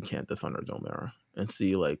have to recant the Thunderdome era and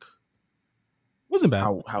see like wasn't bad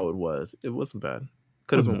how it was. It wasn't bad.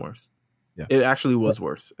 Could have been worse. Yeah, it actually was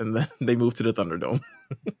worse, and then they moved to the Thunderdome.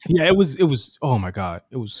 Yeah, it was. Oh my god,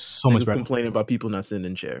 it was so much better. Complaining about people not sitting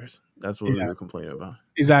in chairs. That's what we were complaining about.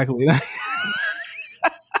 Exactly.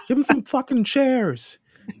 Give them some fucking chairs.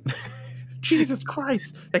 Jesus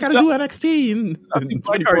Christ, they gotta do NXT in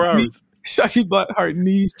 24 hours. Shotzi Blackheart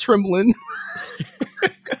knees trembling.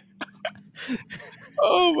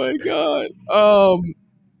 Oh my god.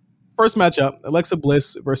 First matchup: Alexa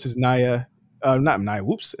Bliss versus Nia. Not Nia.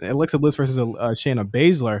 Whoops. Alexa Bliss versus Shayna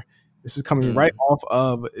Baszler. This is coming right off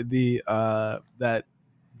of the that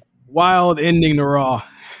wild ending to Raw.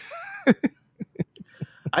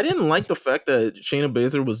 I didn't like the fact that Shayna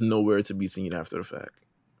Baszler was nowhere to be seen after the fact.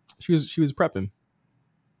 She was prepping.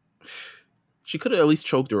 She could have at least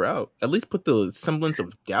choked her out. At least put the semblance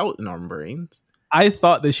of doubt in our brains. I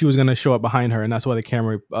thought that she was going to show up behind her, and that's why the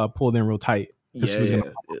camera pulled in real tight. Yeah, she was going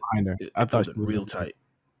to behind her. I thought she was real tight.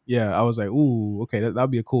 Yeah, I was like, ooh, okay,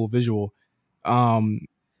 that'd be a cool visual.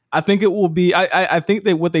 I think it will be. I think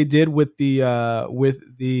that what they did with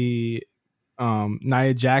the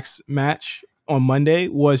Nia Jax match on Monday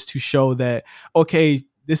was to show that, okay,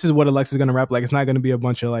 this is what Alexa's going to rap like. It's not going to be a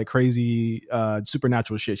bunch of like crazy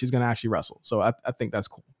supernatural shit. She's going to actually wrestle. So I think that's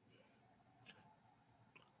cool.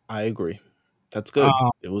 I agree. That's good.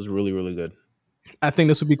 It was really, really good. I think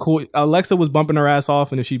this would be cool. Alexa was bumping her ass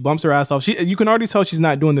off, and if she bumps her ass off, you can already tell she's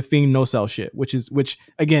not doing the Fiend no sell shit, which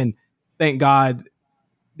again, thank God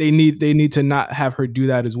they need to not have her do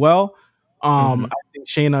that as well. I think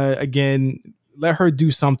Shayna, again, let her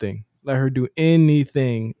do something. Let her do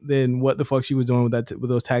anything than what the fuck she was doing with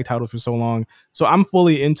those tag titles for so long. So I'm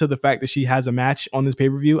fully into the fact that she has a match on this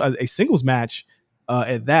pay-per-view, a singles match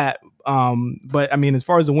at that. But I mean, as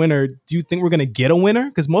far as the winner, do you think we're going to get a winner?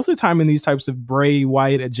 Because most of the time in these types of Bray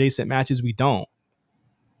Wyatt adjacent matches, we don't.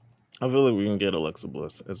 I feel like we can get Alexa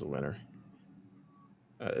Bliss as a winner.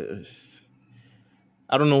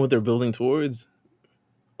 I don't know what they're building towards.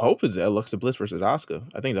 I hope it's Alexa Bliss versus Asuka.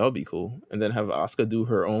 I think that would be cool. And then have Asuka do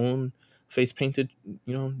her own face painted,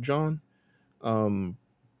 John.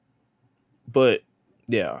 But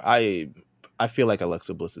yeah, I feel like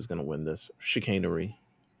Alexa Bliss is going to win this. Chicanery,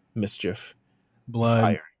 mischief,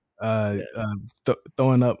 blood, fire.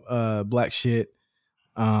 Throwing up black shit.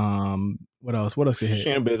 What else? What else you hit?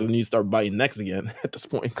 Shayna Baszler needs to start biting necks again at this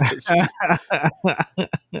point.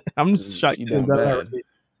 I'm shocked you didn't do that already.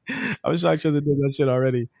 I was shocked they did that shit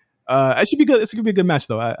already. It should be good. It's gonna be a good match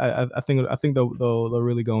though. I think they'll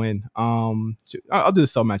really go in. I'll do the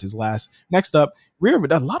cell matches last. Next up, Rhea.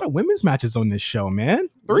 A lot of women's matches on this show, man.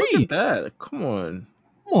 Look 3. at that. Come on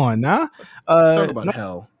Now. Talk about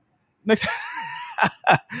hell. Next.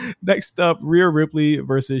 Next up, Rhea Ripley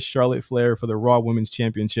versus Charlotte Flair for the Raw Women's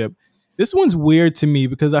Championship. This one's weird to me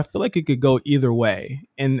because I feel like it could go either way,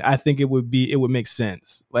 and I think it would make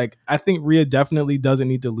sense. Like, I think Rhea definitely doesn't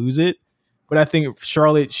need to lose it, but I think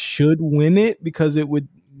Charlotte should win it because it would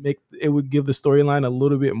give the storyline a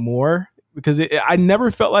little bit more. Because I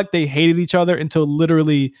never felt like they hated each other until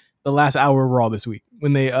literally the last hour of Raw this week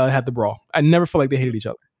when they had the brawl. I never felt like they hated each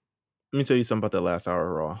other. Let me tell you something about that last hour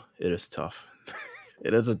of Raw. It is tough.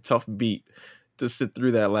 It is a tough beat to sit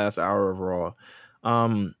through that last hour of Raw.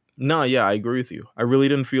 Yeah, I agree with you. I really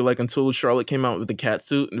didn't feel like until Charlotte came out with the cat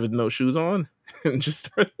suit and with no shoes on and just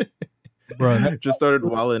started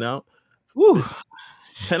wilding out. Woo.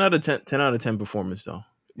 10 out of 10 performance though.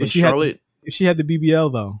 If she had the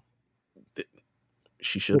BBL though,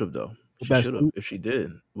 she should have though. She should have. If she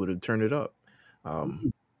did, would have turned it up.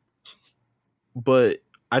 But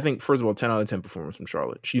I think, first of all, 10 out of 10 performance from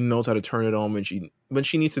Charlotte. She knows how to turn it on when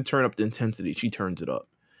she needs to turn up the intensity. She turns it up,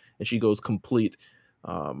 and she goes complete,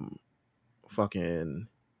 fucking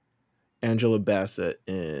Angela Bassett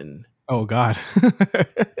in. Oh God.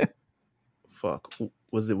 Fuck.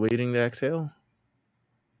 Was it Waiting to Exhale?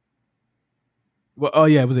 Well, oh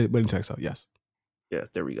yeah, was it Waiting to Exhale? Yes. Yeah,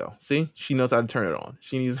 there we go. See, she knows how to turn it on.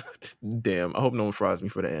 She needs. Damn. I hope no one fries me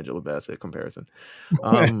for the Angela Bassett comparison.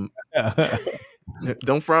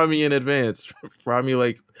 Don't fry me in advance. Fry me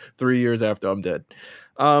like 3 years after I'm dead.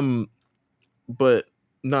 But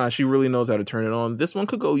nah, she really knows how to turn it on. This one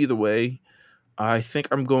could go either way. I think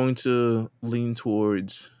I'm going to lean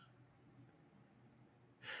towards.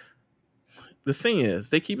 The thing is,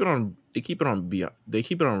 they keep it on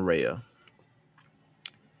Rhea.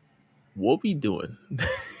 What we doing?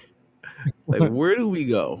 Like, where do we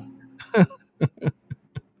go?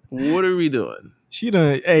 What are we doing? She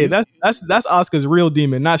done. Hey, that's Oscar's real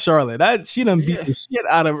demon, not Charlotte. She done beat the shit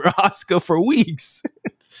out of Oscar for weeks.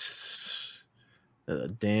 A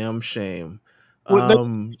damn shame.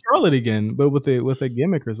 Charlotte again, but with a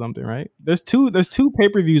gimmick or something, right? There's two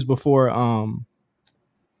pay-per-views before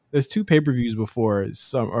there's two pay-per-views before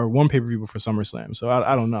one pay-per-view before SummerSlam. So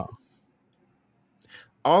I don't know.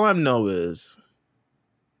 All I know is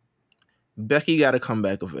Becky got to come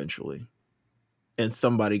back eventually, and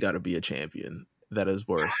somebody got to be a champion that is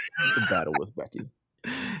worth the battle with Becky.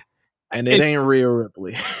 And it ain't Rhea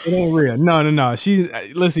Ripley. It ain't Rhea. No.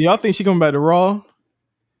 Listen, y'all think she coming back to Raw?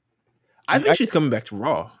 I think she's coming back to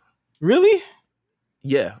Raw. Really?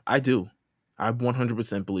 Yeah, I do. I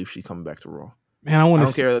 100% believe she's coming back to Raw. Man, I want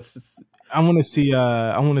to see.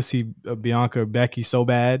 I want to see Bianca Becky so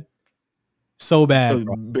bad. So bad.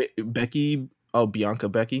 Becky. Oh, Bianca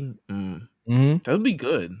Becky. Mm-hmm. That would be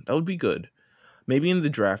good. Maybe in the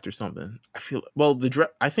draft or something. I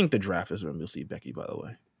think the draft is when we'll see Becky, by the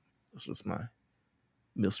way. That's just my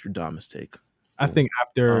Mr. Damas take. I think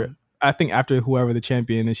after whoever the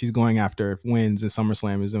champion is she's going after wins in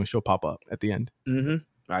SummerSlam is when she'll pop up at the end. Mm-hmm.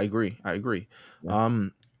 I agree. Yeah.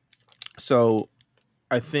 So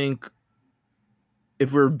I think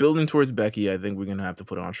if we're building towards Becky, I think we're going to have to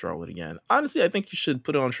put it on Charlotte again. Honestly, I think you should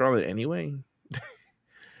put it on Charlotte anyway.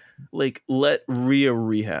 Like, let Rhea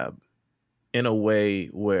rehab in a way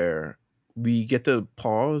where we get to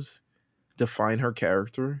pause, define her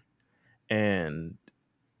character, and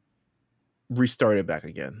restart it back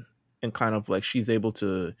again. And kind of like she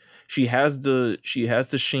has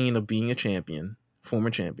the sheen of being a champion, former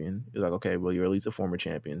champion. You're like, okay, well, you're at least a former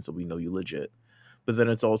champion, so we know you legit. But then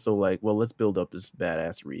it's also like, well, let's build up this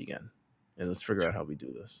badassery again, and let's figure out how we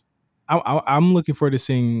do this. I'm looking forward to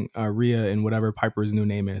seeing Rhea and whatever Piper's new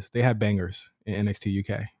name is. They have bangers in NXT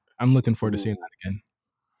UK. I'm looking forward to seeing that again.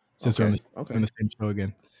 Since we're on the same show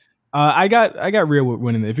again. I got Rhea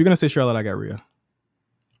winning it. If you're gonna say Charlotte, I got Rhea.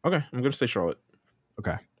 Okay, I'm gonna say Charlotte.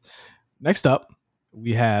 Okay. Next up,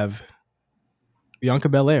 we have Bianca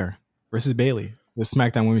Belair versus Bayley, the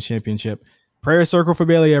SmackDown Women's Championship. Prayer circle for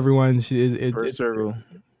Bayley, everyone.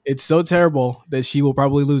 It's so terrible that she will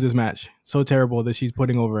probably lose this match. So terrible that she's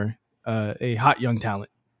putting over a hot young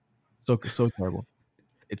talent. So terrible.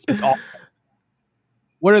 It's awful.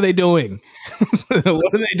 What are they doing? What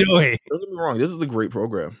are they doing? Don't get me wrong. This is a great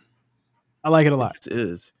program. I like it a lot. It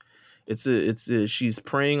is. She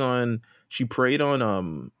preyed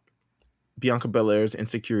on Bianca Belair's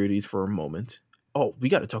insecurities for a moment. Oh, we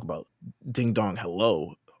got to talk about Ding Dong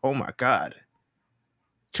Hello. Oh my God.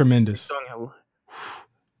 Tremendous.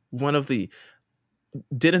 One of the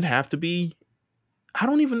didn't have to be. I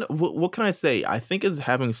don't even know. What can I say? I think it's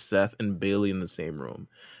having Seth and Bailey in the same room,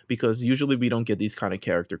 because usually we don't get these kind of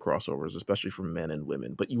character crossovers, especially for men and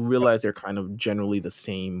women, but you realize they're kind of generally the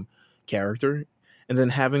same character. And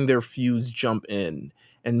then having their feuds jump in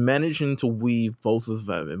and managing to weave both of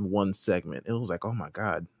them in one segment. It was like, oh my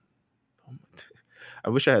God. I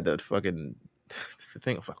wish I had that fucking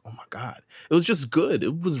thing. I was like, oh my God. It was just good.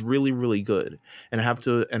 It was really, really good. And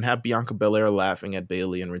have Bianca Belair laughing at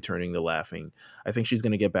Bailey and returning the laughing. I think she's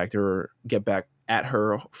gonna get back at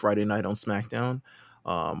her Friday night on SmackDown.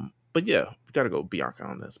 But yeah, we gotta go Bianca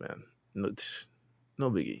on this, man. No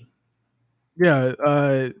biggie. Yeah,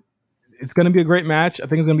 it's gonna be a great match. I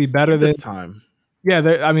think it's gonna be better than this time.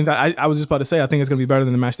 Yeah, I mean, I was just about to say, I think it's gonna be better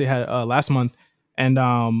than the match they had last month. And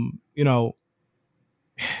you know,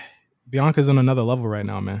 Bianca's on another level right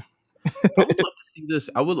now, man. I would love to see this.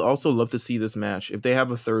 I would also love to see this match. If they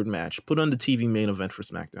have a third match, put on the TV main event for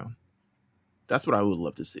SmackDown. That's what I would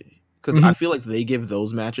love to see. Because I feel like they give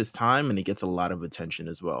those matches time and it gets a lot of attention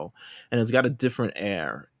as well. And it's got a different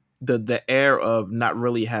air. The air of not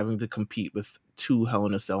really having to compete with two Hell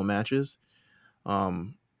in a Cell matches.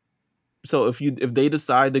 So if they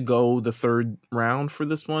decide to go the third round for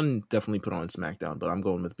this one, definitely put on SmackDown. But I'm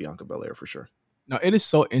going with Bianca Belair for sure. Now, it is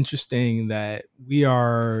so interesting that we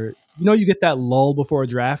are, you get that lull before a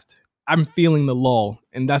draft. I'm feeling the lull,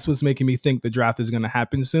 and that's what's making me think the draft is going to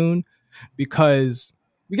happen soon, because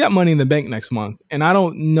we got Money in the Bank next month, and I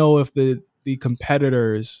don't know if the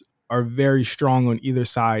competitors are very strong on either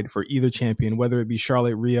side for either champion, whether it be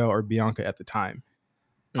Charlotte, Rhea, or Bianca at the time.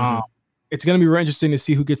 It's going to be very interesting to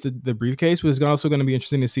see who gets the briefcase, but it's also going to be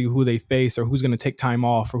interesting to see who they face or who's going to take time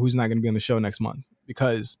off or who's not going to be on the show next month,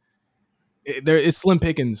 because there is slim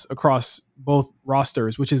pickings across both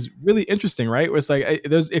rosters, which is really interesting, right? Where it's like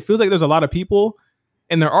it feels like there's a lot of people,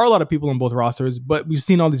 and there are a lot of people on both rosters, but we've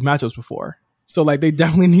seen all these matchups before, so like they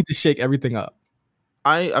definitely need to shake everything up.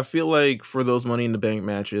 I feel like for those Money in the Bank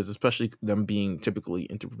matches, especially them being typically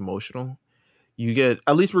interpromotional,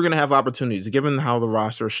 at least we're gonna have opportunities. Given how the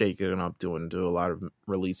roster is shaking up, do a lot of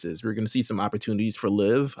releases, we're gonna see some opportunities for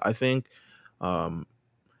Liv. I think.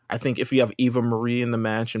 I think if you have Eva Marie in the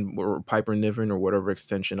match or Piper Niven or whatever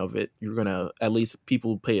extension of it, you're going to at least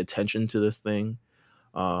people pay attention to this thing.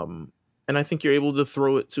 And I think you're able to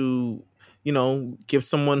throw it to, give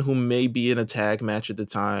someone who may be in a tag match at the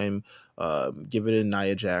time, give it a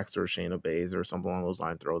Nia Jax or Shayna Baszler or something along those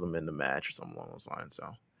lines, throw them in the match or something along those lines.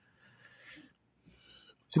 So,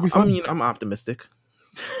 should be fun. I mean, I'm optimistic.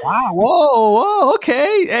 Wow. Whoa.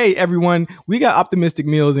 Okay. Hey, everyone. We got optimistic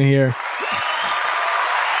Meelz in here.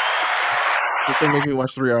 Just don't make me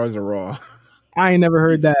watch 3 hours of Raw. I ain't never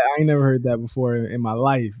heard that before in my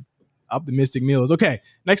life. Optimistic Meelz. Okay,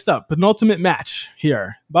 next up, penultimate match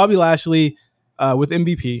here. Bobby Lashley with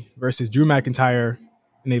MVP versus Drew McIntyre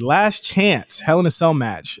in a last chance Hell in a Cell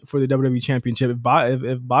match for the WWE Championship.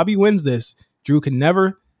 If Bobby wins this, Drew can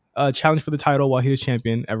never challenge for the title while he is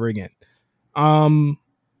champion ever again.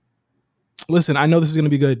 Listen, I know this is going to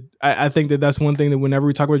be good. I think that's one thing that whenever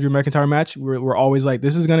we talk about Drew McIntyre match, we're always like,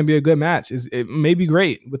 this is going to be a good match. It may be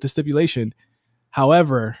great with the stipulation.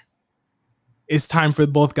 However, it's time for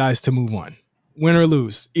both guys to move on. Win or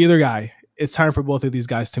lose, either guy, it's time for both of these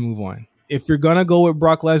guys to move on. If you're going to go with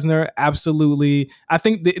Brock Lesnar, absolutely. I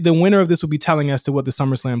think the winner of this will be telling us to what the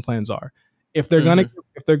SummerSlam plans are. If they're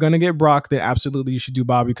gonna get Brock, then absolutely you should do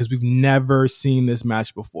Bobby, because we've never seen this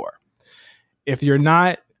match before. If you're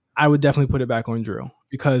not, I would definitely put it back on Drew,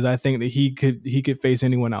 because I think that he could face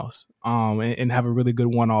anyone else and have a really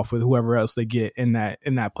good one-off with whoever else they get in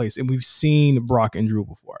that place. And we've seen Brock and Drew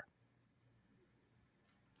before.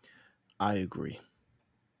 I agree.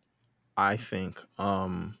 I think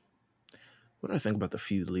what do I think about the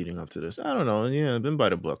feud leading up to this? I don't know. Yeah, been by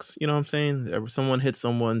the books. You know what I'm saying? Someone hit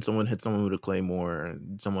someone with a Claymore,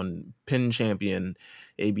 someone pin champion,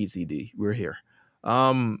 ABCD. We're here.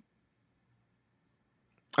 I'm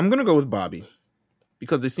going to go with Bobby,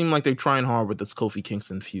 because they seem like they're trying hard with this Kofi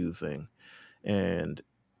Kingston feud thing. And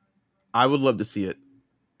I would love to see it.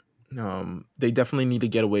 They definitely need to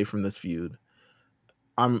get away from this feud.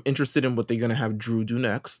 I'm interested in what they're going to have Drew do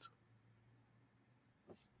next.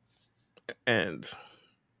 And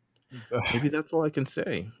maybe that's all I can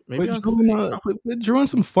say. Maybe put Drew in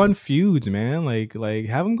some fun feuds, man. Like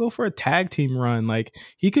have him go for a tag team run. Like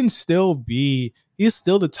he's still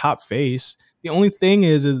the top face. The only thing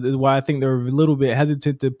is why I think they're a little bit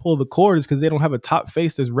hesitant to pull the cord is because they don't have a top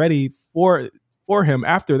face that's ready for him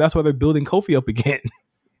after. That's why they're building Kofi up again.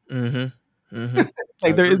 Mm-hmm. Mm-hmm.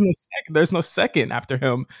 Like there's no second after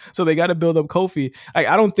him, so they got to build up Kofi.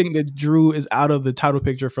 I don't think that Drew is out of the title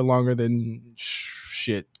picture for longer than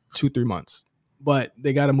shit 2-3 months, but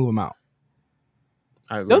they got to move him out.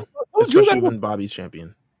 I agree. Especially when Bobby's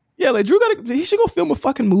champion. Yeah, like Drew he should go film a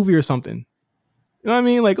fucking movie or something. You know what I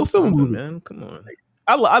mean? Like go film a movie, man. Come on.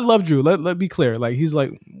 I love Drew. Let be clear. Like he's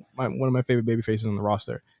like one of my favorite baby faces on the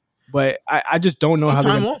roster. But I just don't know how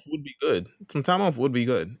time off would be good. Some time off would be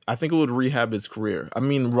good. I think it would rehab his career. I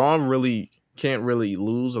mean, Raw really can't really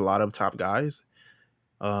lose a lot of top guys,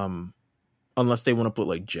 unless they want to put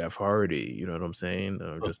like Jeff Hardy. You know what I'm saying?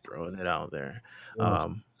 Or just throwing it out there.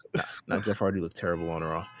 Not Jeff Hardy looked terrible on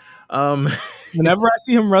Raw. Whenever I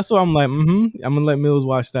see him wrestle, I'm like, I'm gonna let Meelz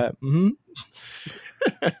watch that.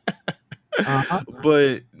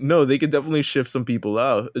 But no, they could definitely shift some people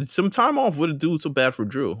out. Some time off wouldn't do so bad for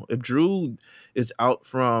Drew. If Drew is out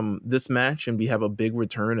from this match and we have a big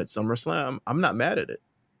return at SummerSlam, I'm not mad at it.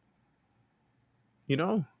 You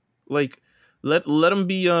know, like let him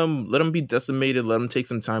be decimated. Let him take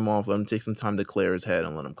some time off. Let him take some time to clear his head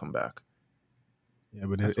and let him come back. Yeah,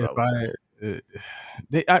 but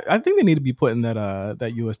I think they need to be putting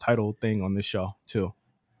that U.S. title thing on this show too,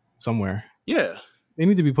 somewhere. Yeah. They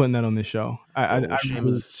need to be putting that on this show.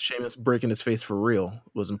 Sheamus breaking his face for real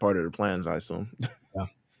wasn't part of their plans, I assume. Yeah.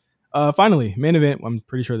 Finally, main event. I'm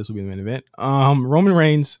pretty sure this will be the main event. Roman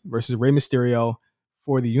Reigns versus Rey Mysterio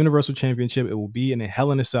for the Universal Championship. It will be in a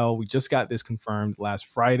Hell in a Cell. We just got this confirmed last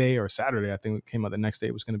Friday or Saturday. I think it came out the next day.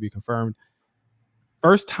 It was going to be confirmed.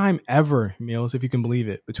 First time ever, Meelz, if you can believe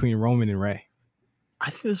it, between Roman and Rey. I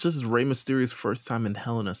think this is Rey Mysterio's first time in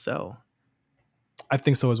Hell in a Cell. I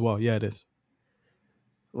think so as well. Yeah, it is.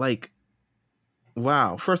 Like,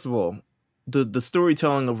 wow. First of all, the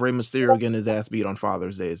storytelling of Rey Mysterio getting his ass beat on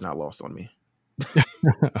Father's Day is not lost on me.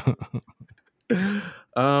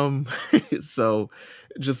 So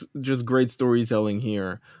just great storytelling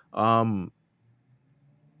here. I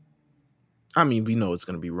mean, we know it's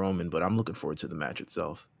going to be Roman, but I'm looking forward to the match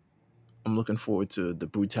itself. I'm looking forward to the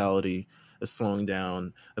brutality, the slowing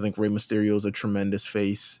down. I think Rey Mysterio is a tremendous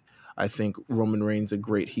face. I think Roman Reigns a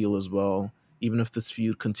great heel as well. Even if this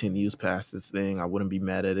feud continues past this thing, I wouldn't be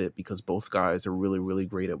mad at it because both guys are really, really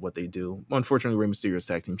great at what they do. Unfortunately, Rey Mysterio is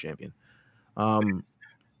tag team champion. But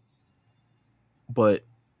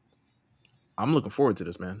I'm looking forward to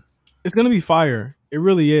this, man. It's gonna be fire. It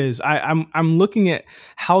really is. I'm looking at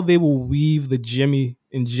how they will weave the Jimmy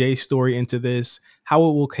and Jay story into this, how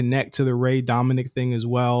it will connect to the Rey Dominic thing as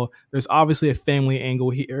well. There's obviously a family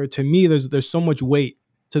angle here. To me, there's so much weight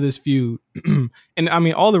to this feud. And I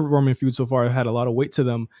mean, all the Roman feuds so far have had a lot of weight to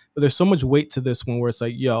them, but there's so much weight to this one where it's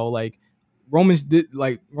like, yo, like Roman's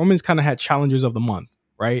kind of had challengers of the month,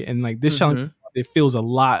 right? And like this challenge, it feels a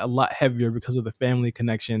lot heavier because of the family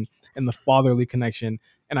connection and the fatherly connection.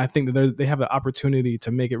 And I think that they have an opportunity to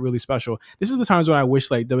make it really special. This is the times when I wish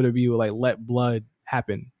like WWE would like let blood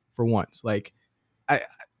happen for once. Like, like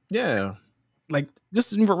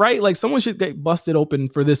just right, like someone should get busted open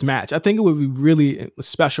for this match. I think it would be really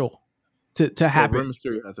special to happen. Rey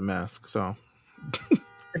Mysterio has a mask, so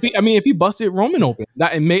if he busted Roman open,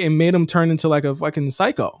 that and made him turn into like a fucking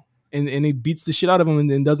psycho, and he beats the shit out of him and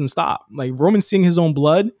then doesn't stop. Like Roman seeing his own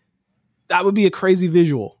blood, that would be a crazy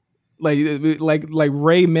visual. Like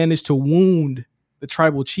Rey managed to wound the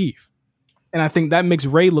tribal chief, and I think that makes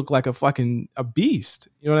Rey look like a beast.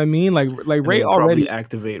 You know what I mean? Like Rey already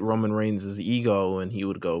activate Roman Reigns' ego, and he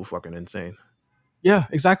would go fucking insane. Yeah,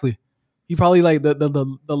 exactly. He probably like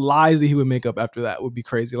the lies that he would make up after that would be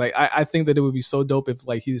crazy. Like I think that it would be so dope if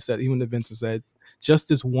like he went to Vince and said, just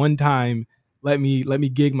this one time, let me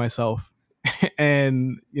gig myself,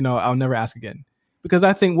 and you know I'll never ask again. Because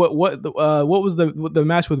I think what was the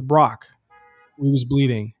match with Brock where he was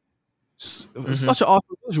bleeding? Such an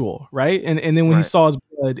awesome visual, right? And then when he saw his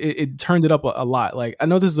blood, it turned it up a lot. Like I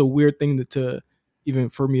know this is a weird thing to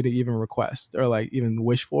even request or like even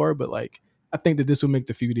wish for, but like I think that this would make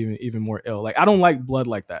the feud even more ill. Like I don't like blood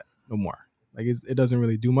like that no more. Like it doesn't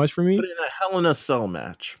really do much for me. But in a Hell in a Cell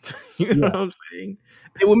match, you know what I'm saying?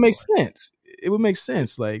 It would make sense. It would make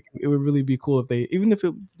sense. Like it would really be cool if they, even if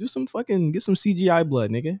it get some CGI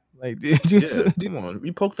blood, nigga. Like come on,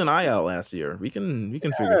 we poked an eye out last year. We can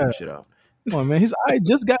figure some shit out. Come on, man. His eye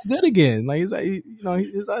just got good again. Like his eye's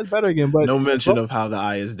better again. But no mention of how the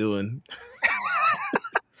eye is doing.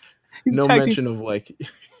 No mention of like.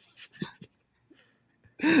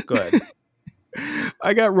 Go ahead.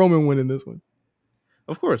 I got Roman winning this one.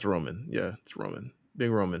 Of course, Roman. Yeah, it's Roman.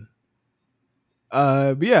 Big Roman.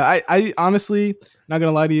 But yeah, I honestly, not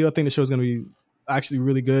gonna lie to you, I think the show's gonna be actually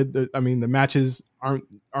really good. I mean, the matches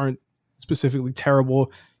aren't specifically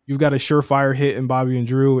terrible. You've got a surefire hit in Bobby and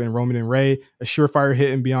Drew and Roman and Ray, a surefire hit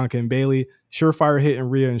in Bianca and Bailey, surefire hit in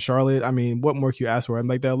Rhea and Charlotte. I mean, what more can you ask for? I'm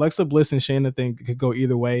like, the Alexa Bliss and Shayna thing could go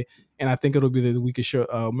either way, and I think it'll be the weakest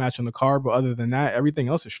match on the card. But other than that, everything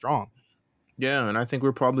else is strong. Yeah, and I think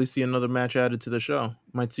we'll probably see another match added to the show.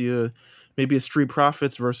 Might see maybe a Street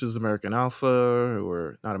Profits versus American Alpha,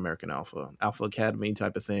 or not American Alpha, Alpha Academy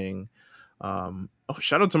type of thing.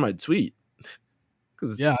 Shout out to my tweet.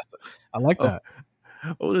 Yeah, I like that.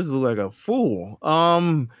 Otis look like a fool.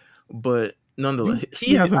 But nonetheless,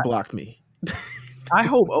 he hasn't blocked me. I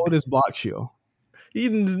hope Otis blocks you.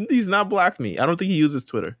 He's not blocked me. I don't think he uses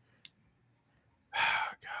Twitter.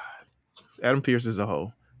 God, Adam Pearce is a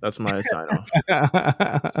hoe. That's my sign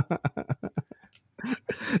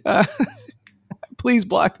off. Please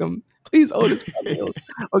block him. Please, Otis.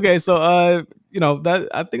 Okay, so that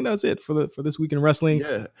I think that's it for this week in wrestling.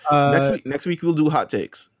 Yeah. Next week we'll do hot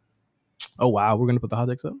takes. Oh wow, we're gonna put the hot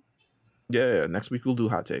takes up. Yeah. Next week we'll do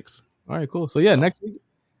hot takes. All right, cool. So yeah, next week,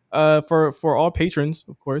 for all patrons,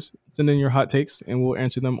 of course, send in your hot takes and we'll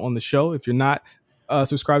answer them on the show. If you're not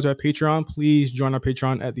subscribed to our Patreon, please join our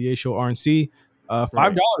Patreon at the A Show RNC.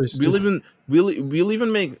 $5. We'll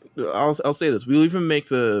even make. I'll say this. We'll even make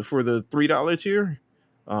for the $3 tier.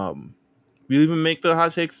 We'll even make the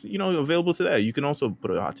hot takes, available to that. You can also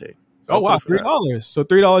put a hot take. So wow, $3. So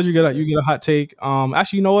 $3 you get a hot take.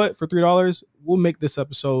 Actually, you know what? For $3, we'll make this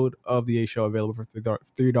episode of the A Show available for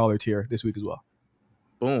 $3 tier this week as well.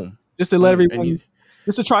 Boom. Just to let everyone,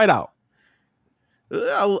 just to try it out.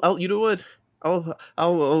 I'll you know what?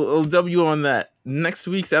 I'll W on that next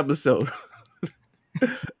week's episode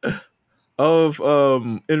of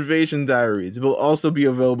Invasion Diaries will also be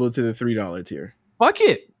available to the $3 tier. Fuck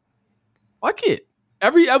it.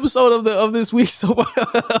 Every episode of this week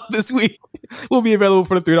this week will be available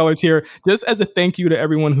for the $3 tier, just as a thank you to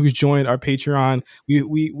everyone who's joined our Patreon.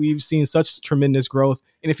 We've seen such tremendous growth,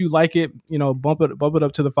 and if you like it, bump it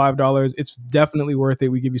up to the $5. It's definitely worth it.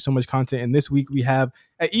 We give you so much content, and this week we have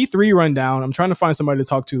an E3 rundown. I'm trying to find somebody to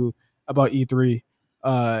talk to about E3.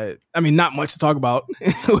 I mean, not much to talk about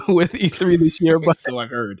with E3 this year, but so I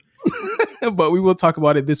heard. But we will talk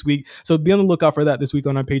about it this week. So be on the lookout for that this week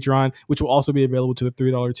on our Patreon, which will also be available to the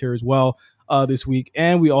 $3 tier as well this week.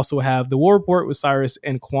 And we also have the War Report with Cyrus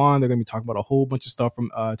and Quan. They're going to be talking about a whole bunch of stuff from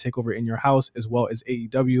TakeOver in Your House, as well as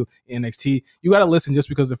AEW and NXT. You got to listen just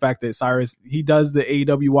because of the fact that Cyrus, he does the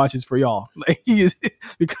AEW watches for y'all. Like he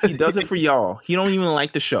does it for y'all. He don't even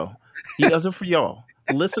like the show. He does it for y'all.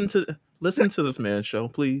 Listen to this man's show,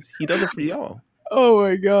 please. He does it for y'all. Oh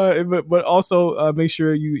my god! But also make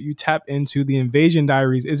sure you tap into the Invasion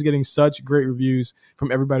Diaries. It's getting such great reviews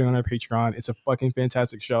from everybody on our Patreon. It's a fucking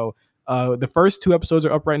fantastic show. The first 2 episodes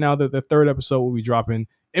are up right now. The third episode will be dropping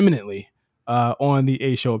imminently on the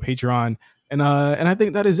A Show Patreon. And I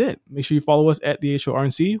think that is it. Make sure you follow us at the A Show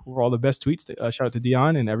RNC for all the best tweets. Shout out to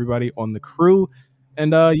Dion and everybody on the crew.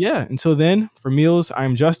 And until then, for Meelz,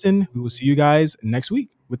 I'm Justin. We will see you guys next week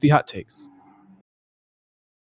with the hot takes.